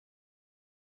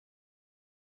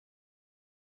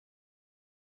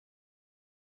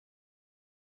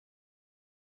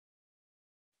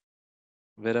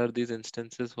 Where are these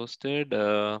instances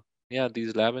hosted? Yeah,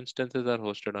 these lab instances are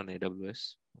hosted on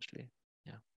AWS mostly.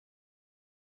 Yeah.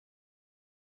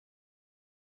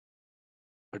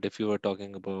 But if you were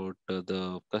talking about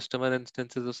the customer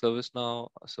instances of ServiceNow,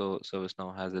 so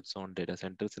ServiceNow has its own data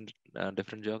centers in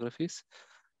different geographies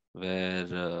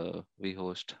where we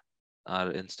host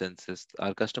our instances,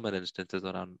 our customer instances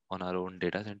on our own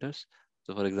data centers.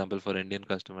 So for example, for Indian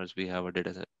customers, we have a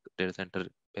data center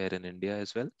pair in India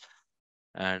as well.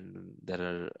 And there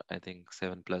are, I think,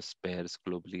 7+ pairs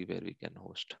globally where we can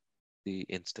host the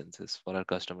instances for our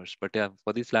customers. But yeah,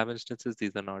 for these lab instances,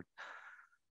 these are not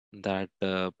that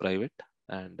private,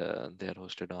 and they are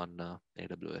hosted on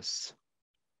AWS.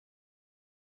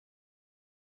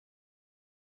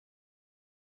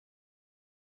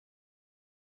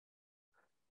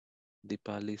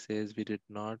 Dipali says we did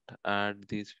not add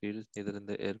these fields neither in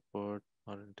the airport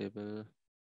or in table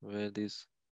where these.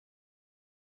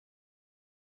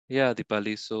 Yeah,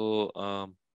 Dipali. So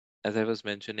as I was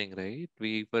mentioning, right,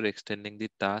 we were extending the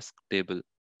task table.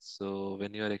 So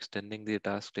when you are extending the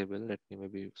task table, let me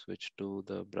maybe switch to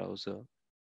the browser.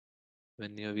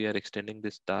 We are extending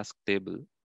this task table,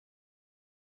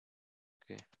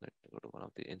 okay, let me go to one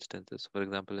of the instances. For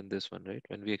example, in this one, right,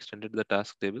 when we extended the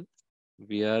task table,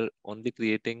 we are only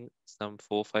creating some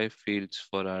 4 5 fields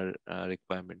for our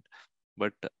requirement,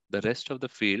 but the rest of the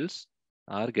fields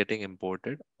are getting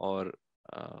imported or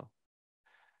uh,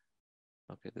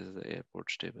 okay, this is the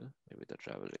airports table. Maybe the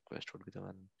travel request would be the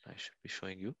one I should be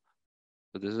showing you.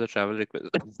 So this is a travel request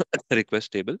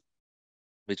request table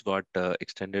which got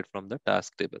extended from the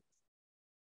task table.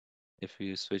 If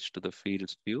you switch to the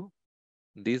fields view,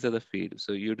 these are the fields.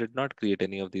 So you did not create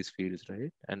any of these fields,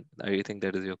 right? And I think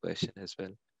that is your question as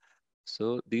well.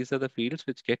 So these are the fields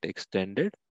which get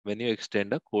extended when you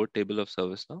extend a core table of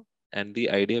ServiceNow. And the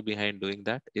idea behind doing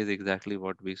that is exactly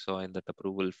what we saw in that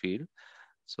approval field.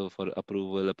 So for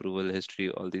approval, approval history,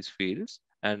 all these fields,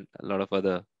 and a lot of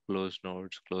other closed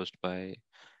nodes, closed by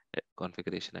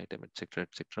configuration item, etc.,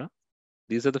 etc.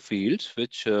 These are the fields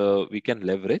which we can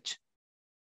leverage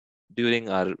during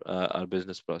our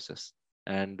business process.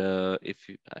 And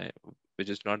which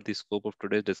is not the scope of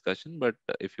today's discussion, but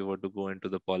if you were to go into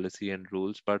the policy and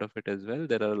rules part of it as well,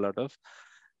 there are a lot of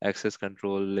access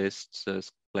control lists,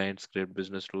 client script,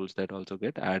 business rules that also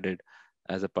get added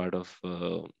as a part of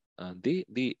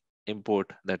the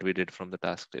import that we did from the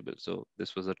task table. So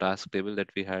this was a task table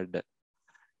that we had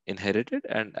inherited,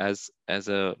 and as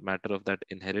a matter of that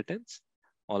inheritance,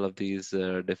 all of these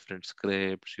different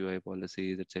scripts, UI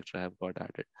policies, etc., have got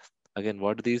added. Again,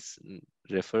 what these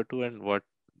refer to and what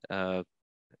uh,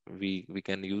 we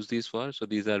can use these for. So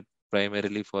these are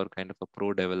primarily for kind of a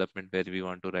pro development where we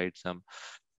want to write some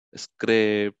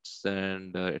scripts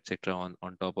and etc.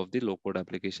 on top of the low code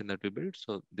application that we build.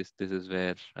 So this is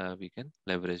where we can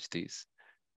leverage these.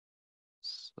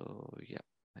 So yeah,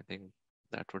 I think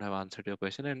that would have answered your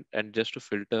question. And just to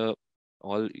filter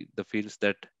all the fields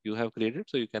that you have created,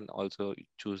 so you can also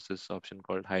choose this option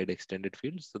called hide extended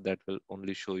fields. So that will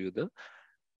only show you the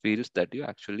fields that you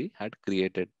actually had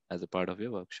created as a part of your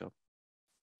workshop.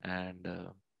 And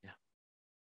yeah,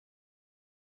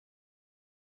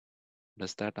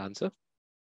 does that answer?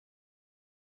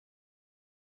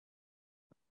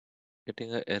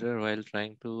 Getting an error while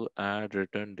trying to add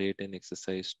return date in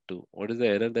exercise 2. What is the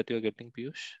error that you're getting,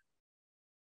 Piyush?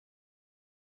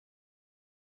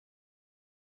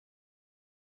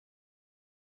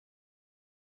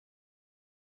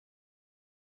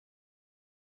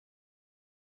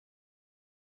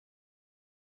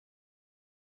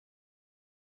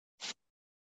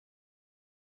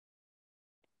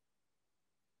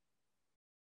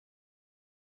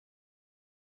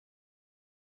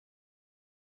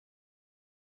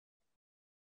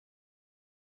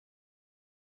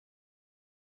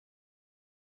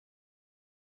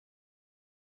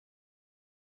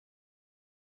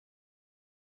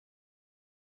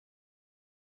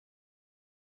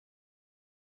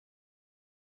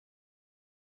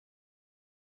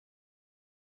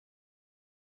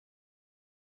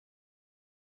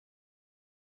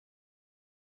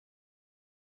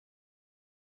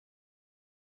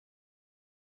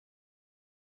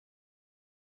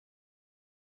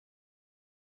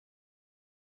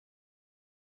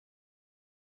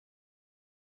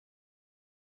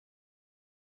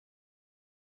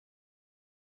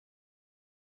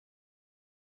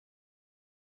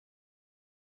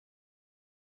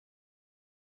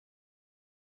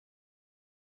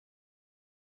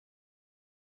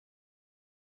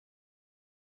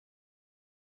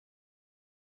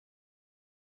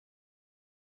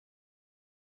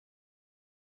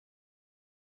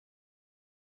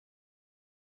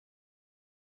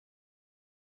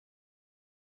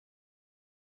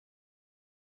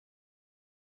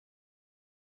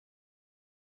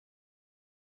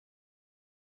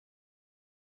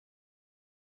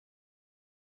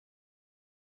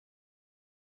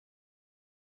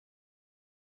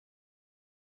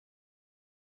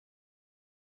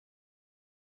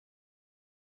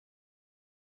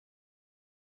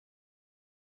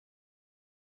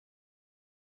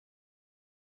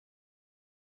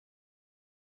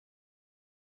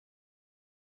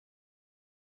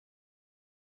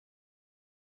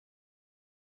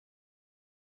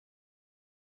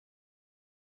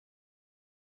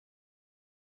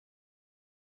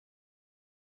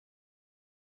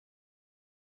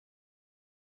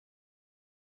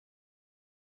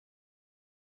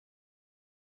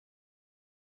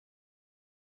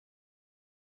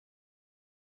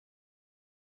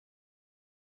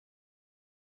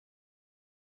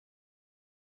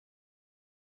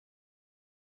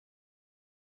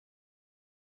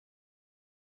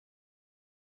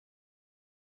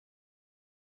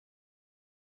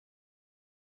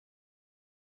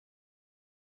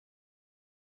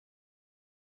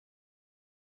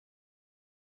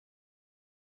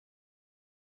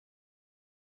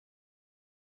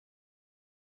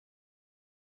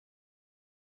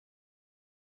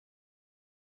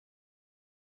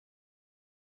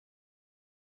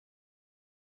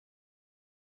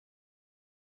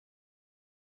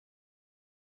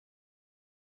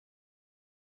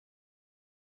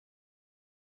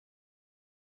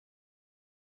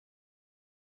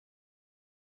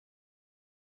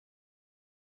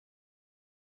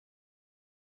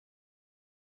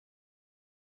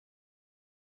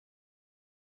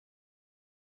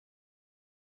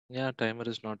 Yeah, timer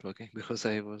is not working because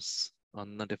I was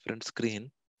on a different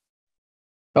screen.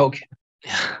 Okay.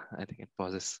 Yeah, I think it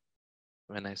pauses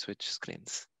when I switch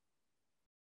screens.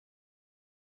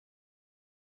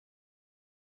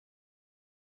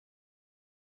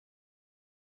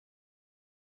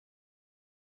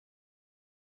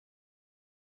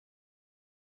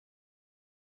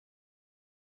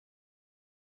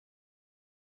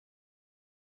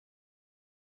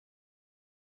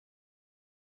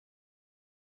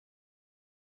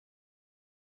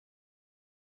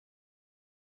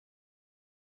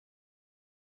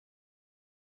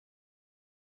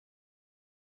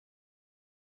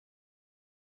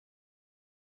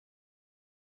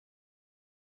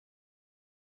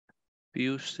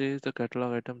 Piyush says the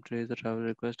catalog item trace the travel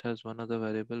request has one other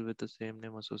variable with the same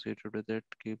name associated with it.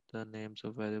 Keep the names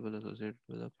of variable associated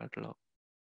with the catalog.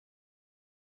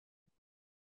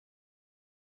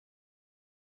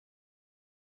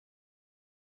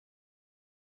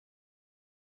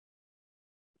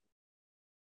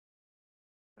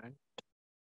 Right.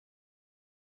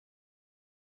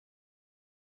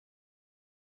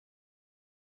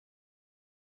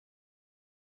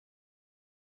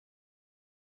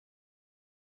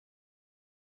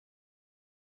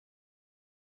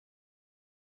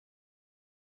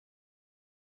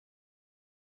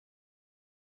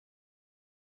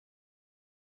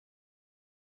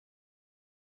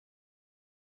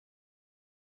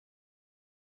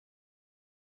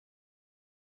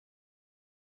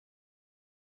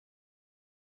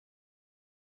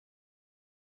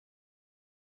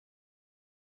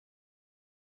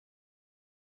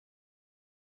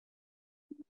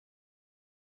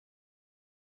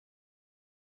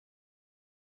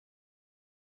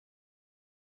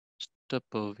 Mr.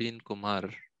 Praveen Kumar,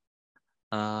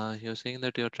 you're saying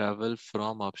that your travel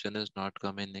from option is not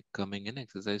coming in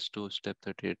exercise 2 step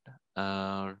 38.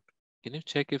 Can you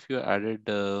check if you added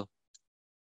the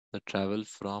travel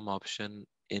from option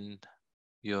in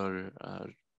your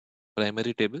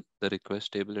primary table, the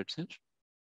request table itself?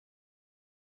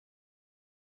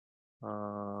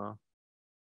 Uh,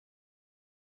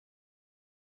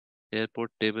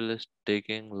 Airport table is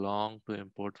taking long to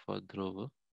import for Dhruv.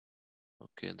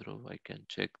 Okay, Dhruv, I can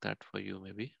check that for you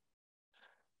maybe.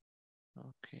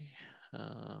 Okay.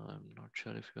 I'm not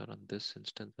sure if you're on this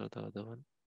instance or the other one.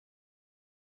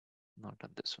 Not on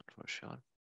this one for sure.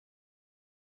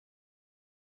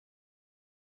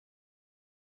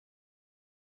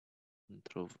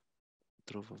 Dhruv,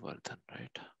 Dhruvavardhan,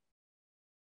 right?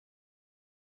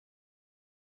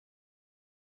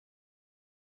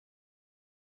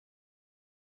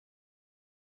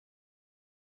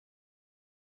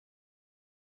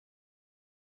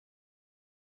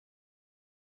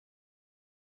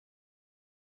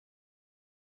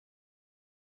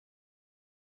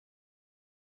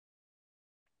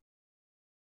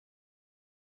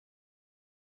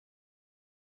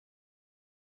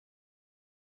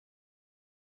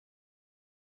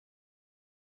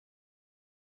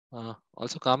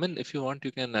 Also, Carmen, if you want,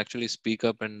 you can actually speak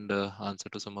up and answer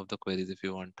to some of the queries if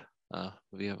you want.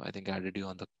 We have, I think, added you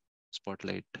on the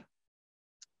spotlight.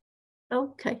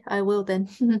 Okay, I will then.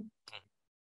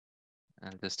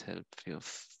 I'll just help you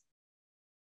of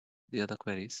the other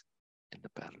queries in the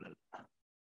parallel.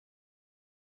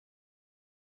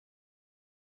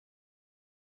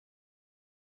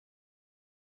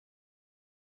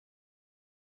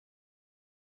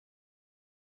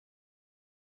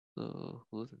 So,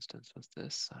 whose instance was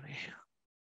this? Sorry,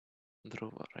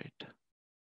 Dhruva, right?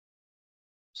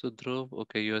 So Dhruv,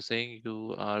 okay, you are saying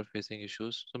you are facing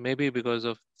issues. So maybe because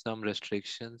of some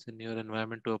restrictions in your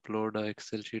environment to upload a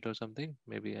Excel sheet or something.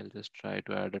 Maybe I'll just try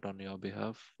to add it on your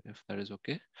behalf if that is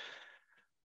okay.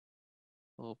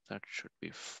 Hope that should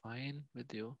be fine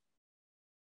with you.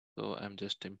 So I'm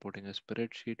just importing a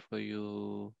spreadsheet for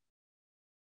you.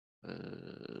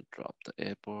 Drop the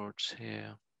airports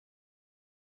here.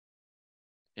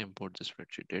 Import the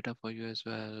spreadsheet data for you as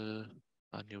well.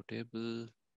 A new table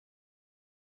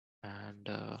and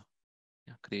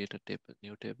yeah, create a table,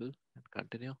 new table and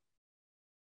continue.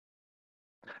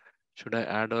 Should I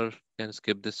add or can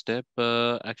skip this step?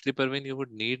 Actually, Parveen, you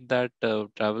would need that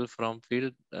travel from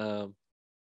field.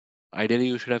 Ideally,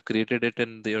 you should have created it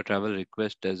in your travel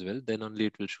request as well. Then only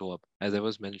it will show up. As I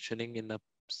was mentioning in a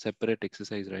separate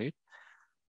exercise, right?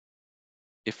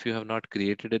 If you have not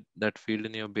created that field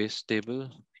in your base table,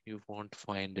 you won't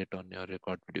find it on your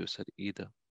record producer either.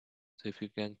 So if you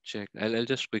can check, I'll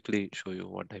just quickly show you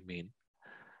what I mean.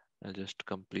 I'll just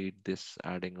complete this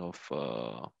adding of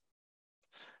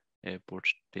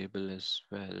airports table as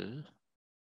well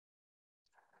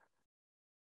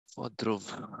for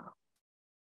Dhruv.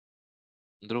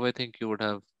 Dhruv, I think you would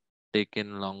have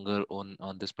taken longer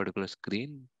on this particular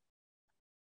screen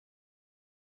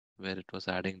where it was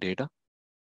adding data.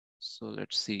 So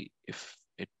let's see if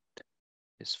it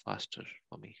is faster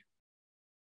for me.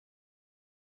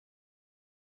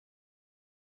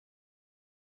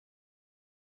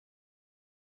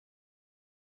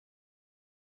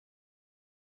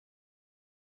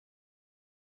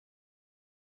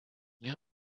 Yeah,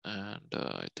 and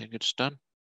I think it's done.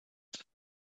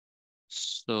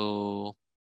 So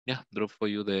yeah, Dhruv, for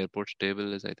you, the airports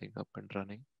table is, I think, up and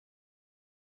running.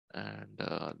 And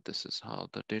this is how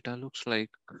the data looks like.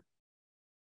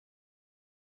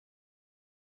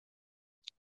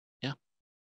 Yeah.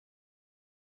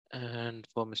 And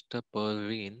for Mr.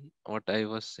 Perveen, what I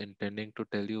was intending to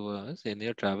tell you was in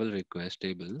your travel request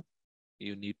table,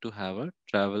 you need to have a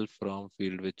travel from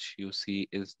field which you see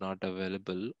is not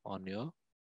available on your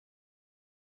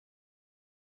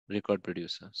record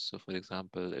producer. So for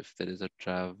example, if there is a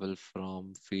travel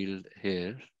from field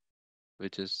here,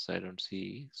 which is I don't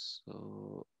see,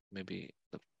 so maybe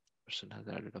the person has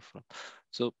added a from.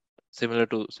 So similar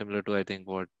to I think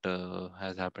what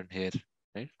has happened here,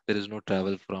 right? There is no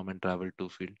travel from and travel to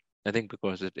field. I think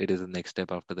because it is the next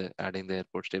step after the adding the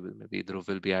airports table. Maybe Dhruv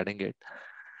will be adding it.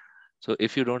 So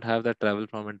if you don't have that travel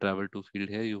from and travel to field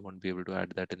here, you won't be able to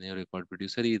add that in your record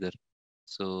producer either.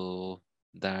 So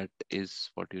that is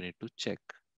what you need to check.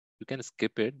 You can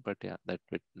skip it, but yeah,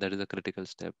 that is a critical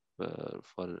step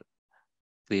for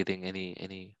creating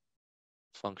any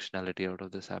functionality out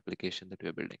of this application that we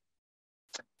are building.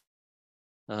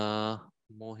 Uh,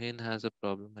 Mohin has a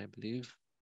problem, I believe.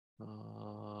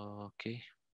 Okay.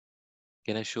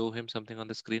 Can I show him something on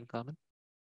the screen, Carmen?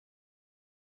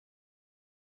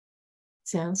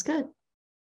 Sounds good.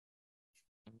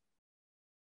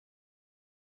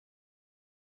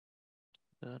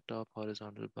 Top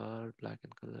horizontal bar, black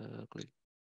in color. Click.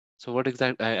 So what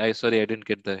exactly? I sorry, I didn't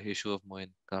get the issue of Mohin.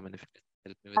 Carmen, if you can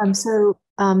help me with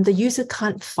that. The user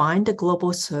can't find the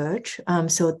global search.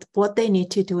 So what they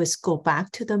need to do is go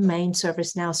back to the main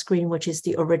ServiceNow screen, which is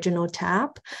the original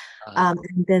tab. And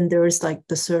then there's like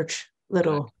the search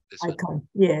little icon.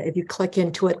 Yeah, if you click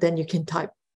into it, then you can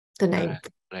type the name.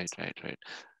 Right.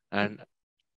 And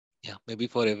yeah, maybe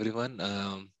for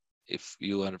everyone, if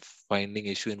you are finding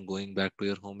issue in going back to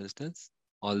your home instance,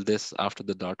 all this after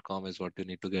the .com is what you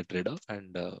need to get rid of.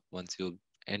 And once you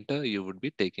enter, you would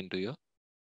be taken to your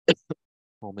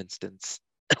home instance.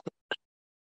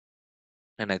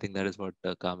 And I think that is what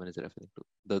Carmen is referring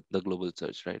to, the global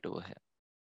search right over here.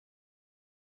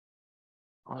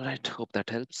 All right, hope that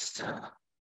helps.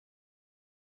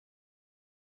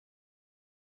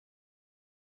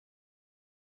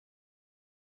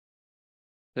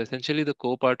 So essentially, the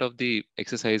core part of the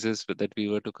exercises that we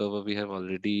were to cover, we have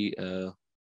already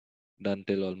done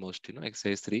till almost,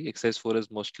 exercise 3. Exercise 4 is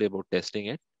mostly about testing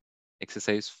it.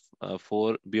 Exercise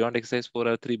 4, beyond exercise 4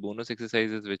 are 3 bonus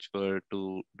exercises which were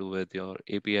to do with your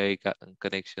API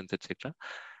connections, etc.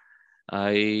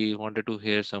 I wanted to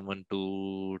hear someone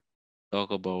to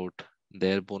talk about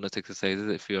their bonus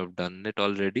exercises. If you have done it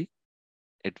already,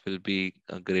 it will be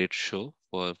a great show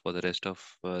for the rest of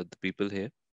the people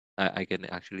here. I can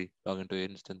actually log into your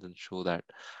instance and show that.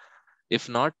 If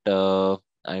not,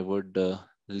 I would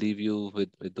leave you with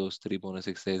those 3 bonus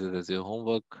exercises as your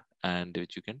homework, and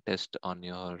which you can test on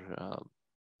your uh,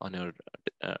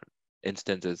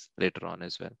 instances later on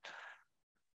as well.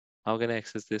 How can I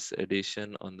access this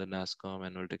edition on the NASCOM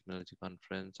Annual Technology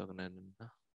Conference? Okay,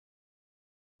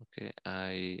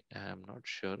 I am not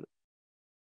sure.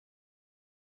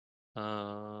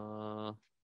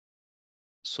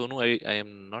 Sonu, I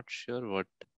am not sure what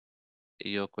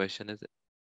your question is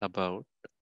about.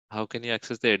 How can you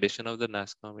access the edition of the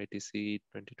NASCOM ATC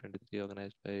 2023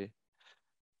 organized by?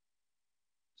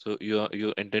 So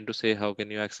you intend to say how can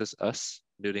you access us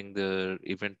during the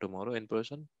event tomorrow in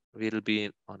person? We'll be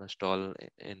on a stall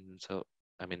in, so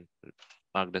I mean,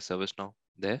 marked as ServiceNow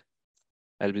there.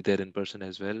 I'll be there in person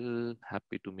as well.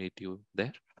 Happy to meet you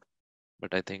there.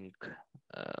 But I think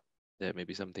uh, there may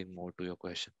be something more to your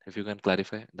question. If you can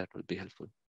clarify, that would be helpful.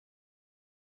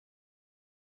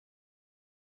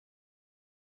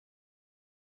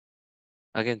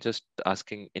 Again, just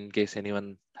asking in case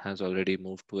anyone has already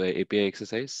moved to a API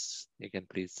exercise, you can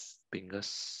please ping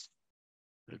us.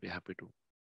 We'll be happy to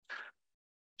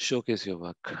showcase your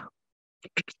work.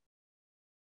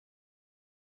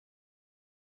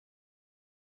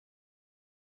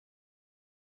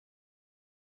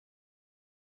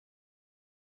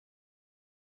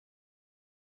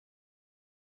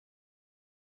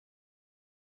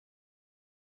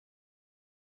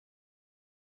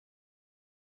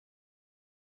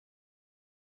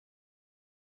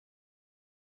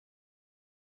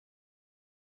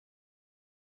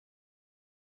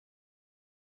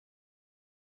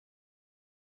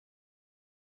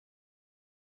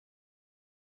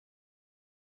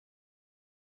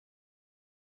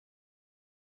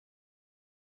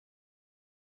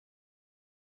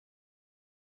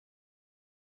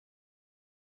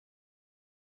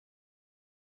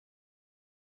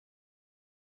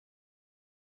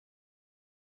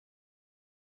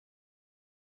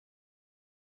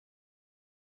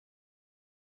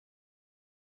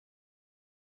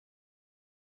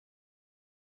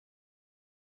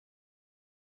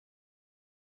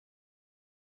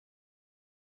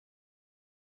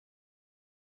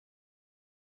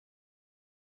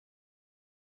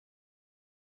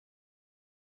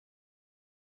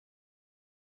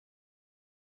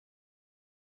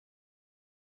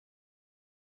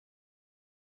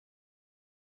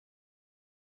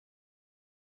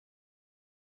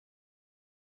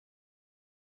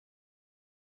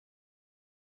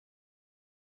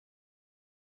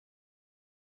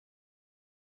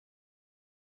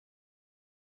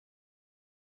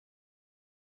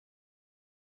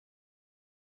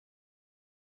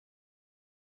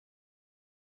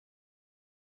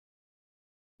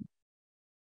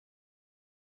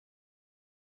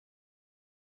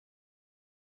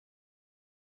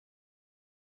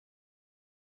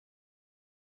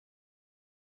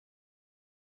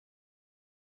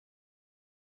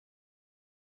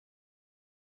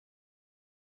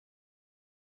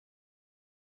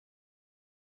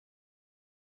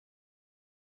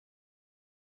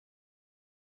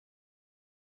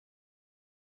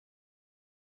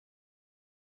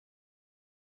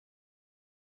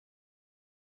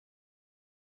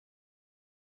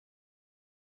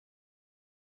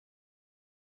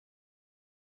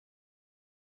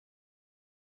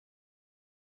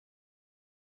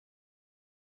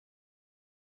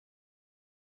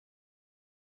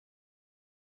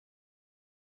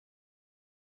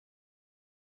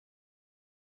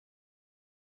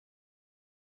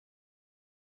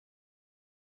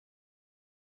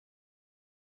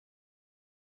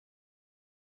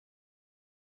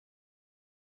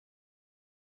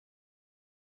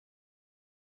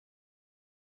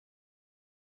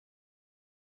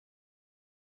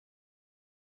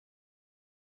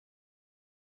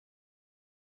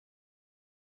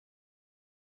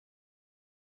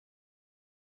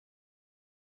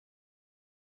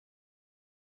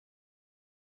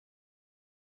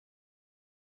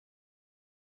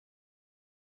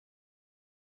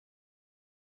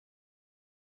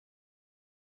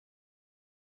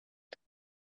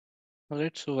 All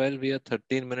right, so while we are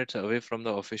 13 minutes away from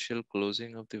the official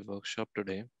closing of the workshop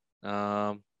today,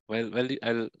 I'll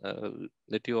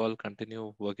let you all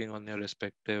continue working on your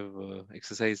respective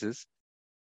exercises,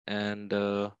 and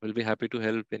we'll be happy to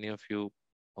help any of you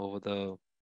over the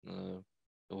uh,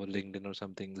 over LinkedIn or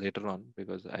something later on,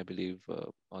 because I believe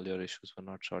all your issues were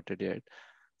not sorted yet.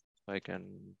 I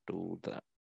can do that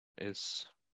is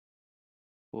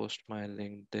post my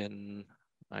LinkedIn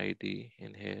ID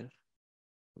in here.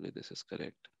 Hopefully this is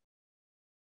correct.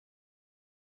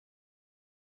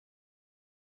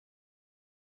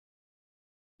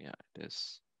 Yeah, it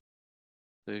is.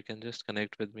 So you can just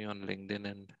connect with me on LinkedIn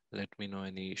and let me know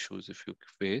any issues if you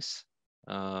face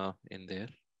in there.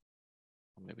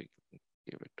 Maybe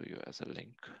give it to you as a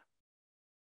link.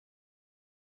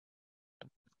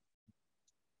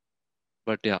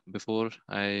 But yeah, before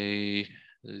I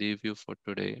leave you for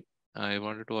today, I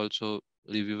wanted to also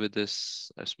leave you with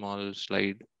this a small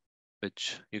slide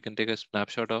which you can take a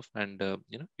snapshot of and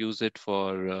use it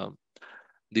for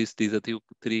these are the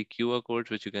three QR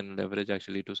codes which you can leverage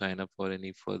actually to sign up for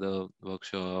any further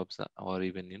workshops, or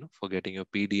even for getting your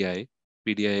PDI.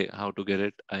 PDI, how to get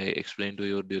it, I explained to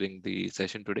you during the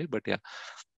session today, but yeah,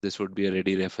 this would be a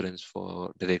ready reference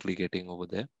for directly getting over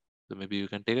there. So maybe you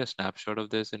can take a snapshot of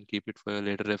this and keep it for your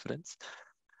later reference.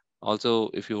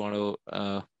 Also, if you want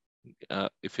to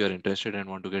if you're interested and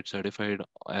want to get certified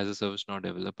as a ServiceNow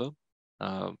developer,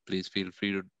 please feel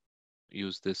free to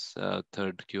use this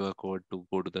third QR code to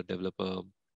go to the developer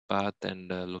path and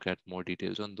look at more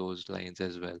details on those lines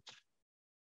as well.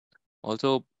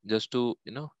 Also, just to,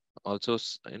 also,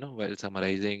 while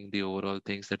summarizing the overall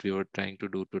things that we were trying to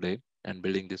do today and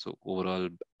building this overall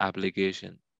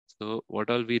application. So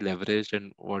what all we leveraged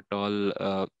and what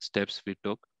all steps we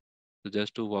took. So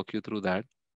just to walk you through that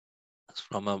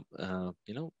from a,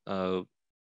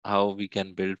 how we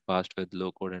can build fast with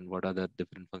low code and what are the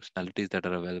different functionalities that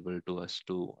are available to us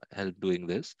to help doing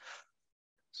this.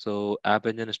 So App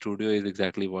Engine Studio is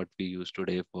exactly what we use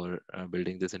today for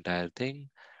building this entire thing.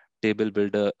 Table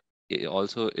Builder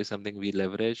also is something we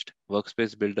leveraged.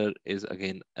 Workspace Builder is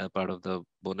again a part of the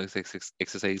bonus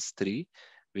exercise 3,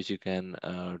 which you can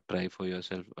try for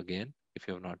yourself again if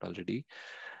you have not already.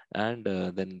 And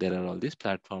then there are all these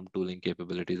platform tooling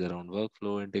capabilities around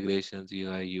workflow, integrations,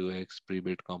 UI, UX,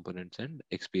 pre-built components, and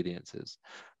experiences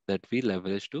that we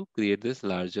leverage to create this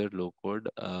larger low-code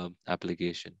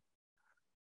application.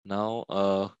 Now,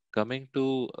 coming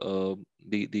to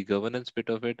the governance bit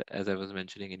of it, as I was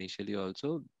mentioning initially,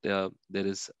 also there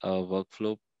is a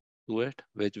workflow to it,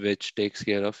 which takes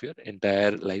care of your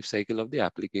entire life cycle of the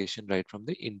application, right from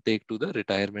the intake to the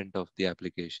retirement of the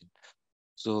application.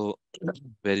 So,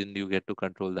 wherein you get to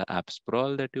control the app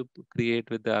sprawl that you create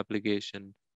with the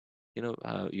application.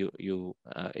 You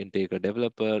intake a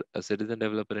developer, a citizen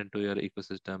developer into your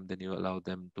ecosystem, then you allow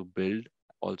them to build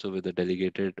also with a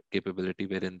delegated capability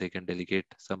wherein they can delegate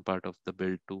some part of the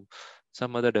build to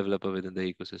some other developer within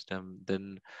the ecosystem.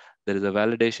 Then there is a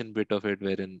validation bit of it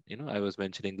wherein, I was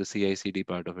mentioning the CI/CD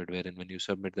part of it, wherein when you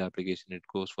submit the application, it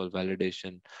goes for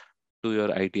validation to your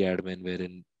IT admin,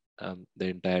 wherein the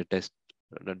entire test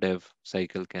the dev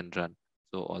cycle can run.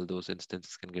 So all those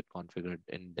instances can get configured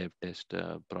in dev test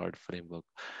prod framework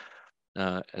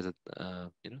as a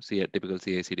typical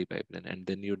CI/CD pipeline, and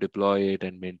then you deploy it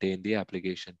and maintain the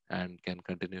application and can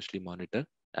continuously monitor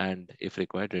and, if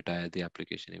required, retire the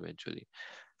application eventually.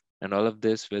 And all of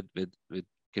this with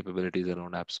capabilities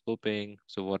around app scoping.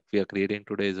 So what we are creating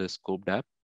today is a scoped app,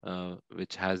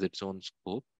 which has its own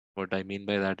scope. What I mean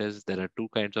by that is there are two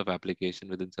kinds of application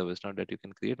within ServiceNow that you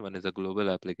can create. One is a global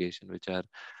application, which are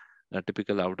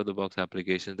typical out-of-the-box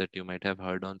applications that you might have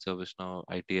heard on ServiceNow,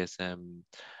 ITSM,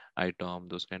 ITOM,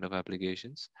 those kind of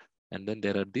applications. And then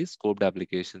there are these scoped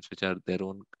applications, which are their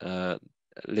own,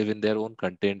 live in their own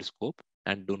contained scope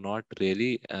and do not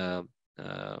really uh,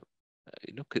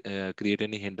 create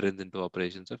any hindrance into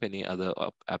operations of any other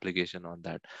application on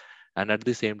that, and at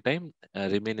the same time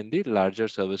remain in the larger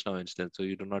ServiceNow instance. So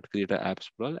you do not create an app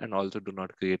sprawl and also do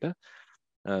not create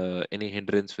a any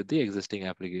hindrance with the existing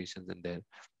applications in there.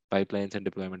 Pipelines and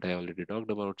deployment I already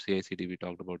talked about. CI/CD we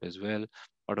talked about as well.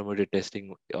 Automated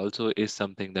testing also is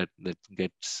something that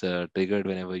gets triggered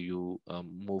whenever you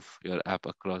move your app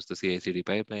across the CI/CD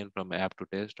pipeline from app to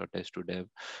test or test to dev.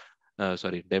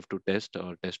 Sorry, dev to test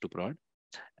or test to prod.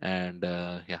 And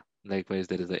yeah, likewise,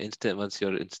 there is an instant, once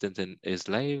your instance is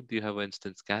live, you have an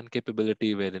instance scan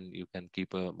capability wherein you can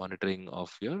keep a monitoring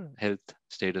of your health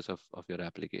status of your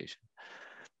application.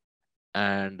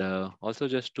 And also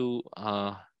just to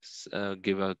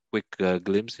give a quick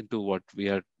glimpse into what we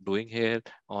are doing here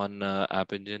on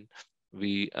App Engine,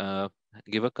 we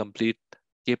give a complete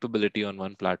capability on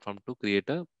one platform to create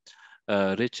a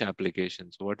rich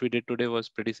application. So what we did today was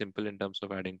pretty simple in terms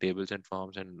of adding tables and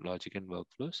forms and logic and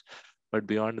workflows. But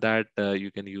beyond that,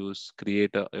 you can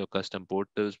create your custom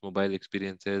portals, mobile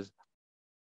experiences,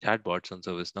 chatbots on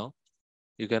ServiceNow.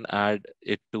 You can add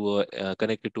it to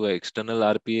connect it to an external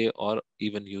RPA or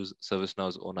even use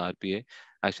ServiceNow's own RPA.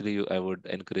 Actually, I would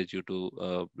encourage you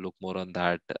to look more on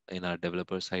that in our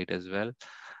developer site as well,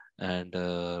 and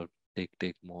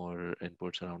take more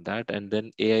inputs around that. And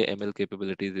then AI ML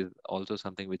capabilities is also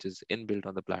something which is inbuilt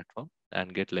on the platform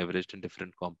and get leveraged in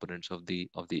different components of the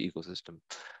ecosystem.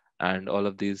 And all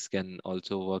of these can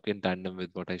also work in tandem with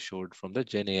what I showed from the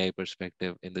Gen AI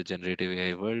perspective in the generative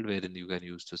AI world, wherein you can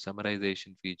use the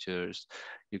summarization features,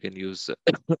 you can use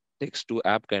text to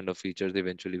app kind of features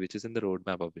eventually, which is in the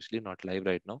roadmap, obviously not live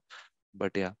right now.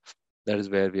 But yeah, that is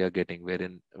where we are getting,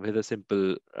 wherein with a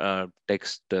simple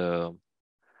text, you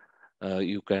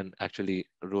can actually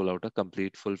roll out a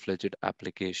complete full-fledged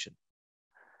application.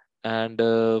 And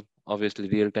obviously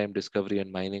real-time discovery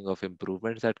and mining of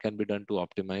improvements that can be done to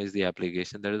optimize the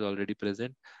application that is already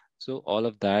present. So all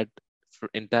of that for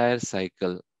entire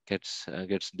cycle gets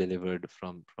delivered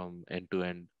from end to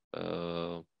end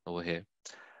over here.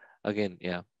 Again,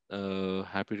 yeah,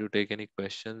 happy to take any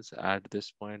questions at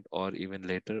this point or even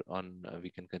later on. We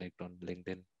can connect on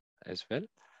LinkedIn as well.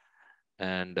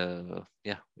 And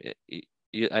yeah,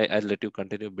 I'll let you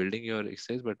continue building your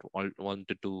exercise, but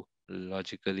wanted to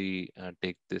logically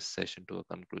take this session to a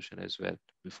conclusion as well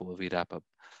before we wrap up.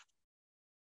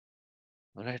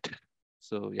 All right.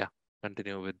 So yeah,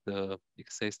 continue with the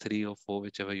exercise 3 or 4,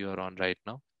 whichever you are on right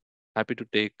now. Happy to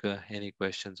take any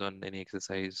questions on any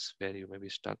exercise where you may be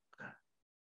stuck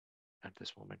at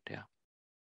this moment. Yeah.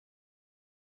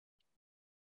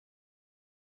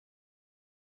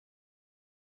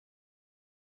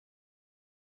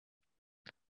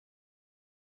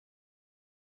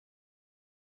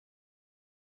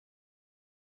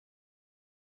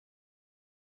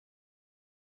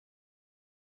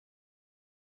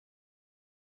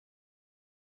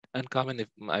 And Carmen, if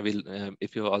I will,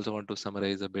 if you also want to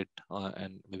summarize a bit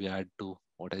and maybe add to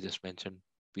what I just mentioned,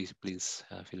 please feel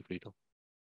free to.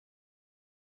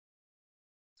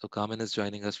 So Carmen is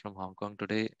joining us from Hong Kong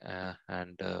today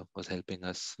and was helping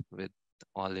us with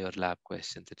all your lab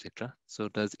questions, etc. So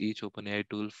does each OpenAI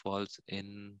tool falls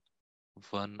in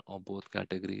one or both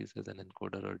categories as an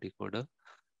encoder or decoder?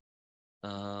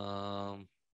 I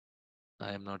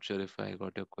am not sure if I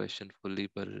got your question fully,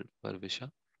 Parvisha,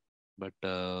 but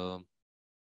I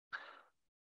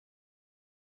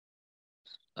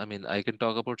mean, I can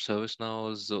talk about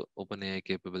ServiceNow's OpenAI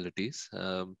capabilities.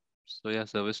 So yeah,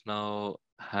 ServiceNow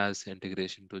has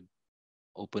integration to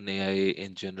OpenAI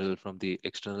in general from the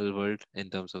external world in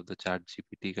terms of the Chat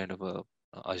GPT kind of a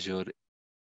Azure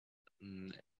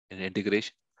an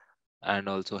integration, and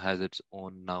also has its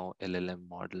own now LLM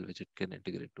model which it can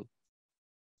integrate to.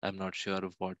 I'm not sure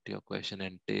of what your question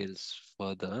entails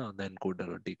further on the encoder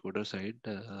or decoder side.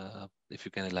 If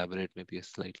you can elaborate maybe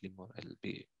slightly more, I'll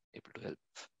be able to help.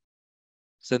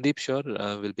 Sandeep, sure,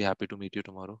 we'll be happy to meet you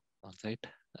tomorrow on site.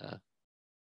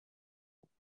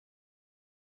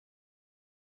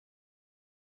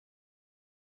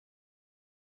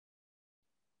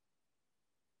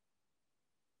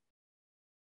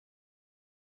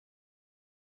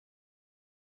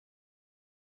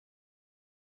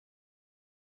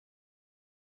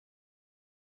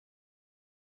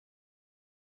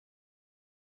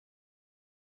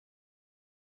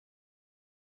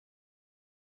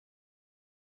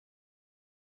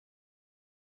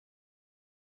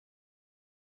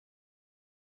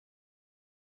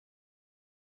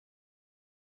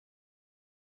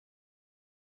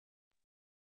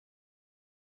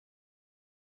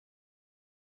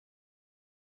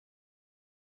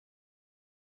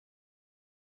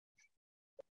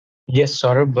 Yes,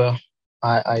 Saurabh,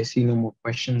 I see no more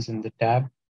questions in the tab.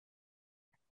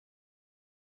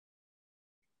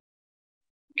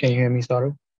 Can you hear me,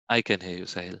 Saurabh? I can hear you,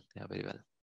 Sahil. Yeah, very well.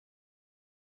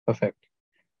 Perfect.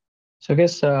 So I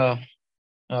guess there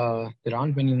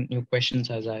aren't many new questions,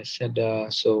 as I said,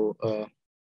 so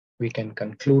we can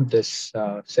conclude this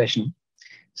session.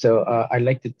 So I'd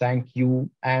like to thank you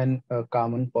and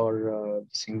Carmen for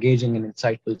this engaging and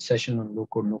insightful session on low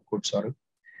code, no code, Saurabh.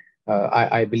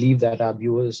 I believe that our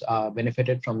viewers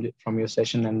benefited from your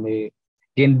session and they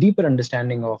gain deeper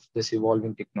understanding of this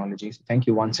evolving technology. So thank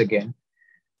you once again.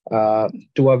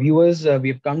 To our viewers,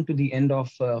 we've come to the end of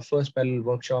first parallel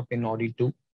workshop in Audi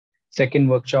 2. Second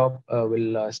workshop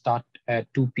will start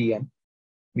at 2 p.m.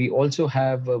 We also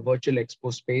have a virtual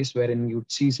expo space wherein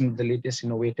you'd see some of the latest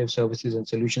innovative services and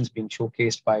solutions being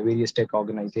showcased by various tech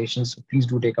organizations. So please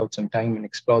do take out some time and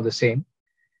explore the same.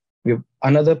 We have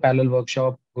another parallel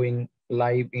workshop going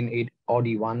live in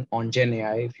Audi 1 on Gen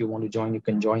AI. If you want to join, you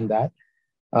can join that.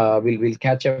 We'll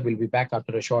catch up. We'll be back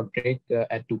after a short break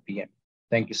at 2 p.m.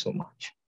 Thank you so much.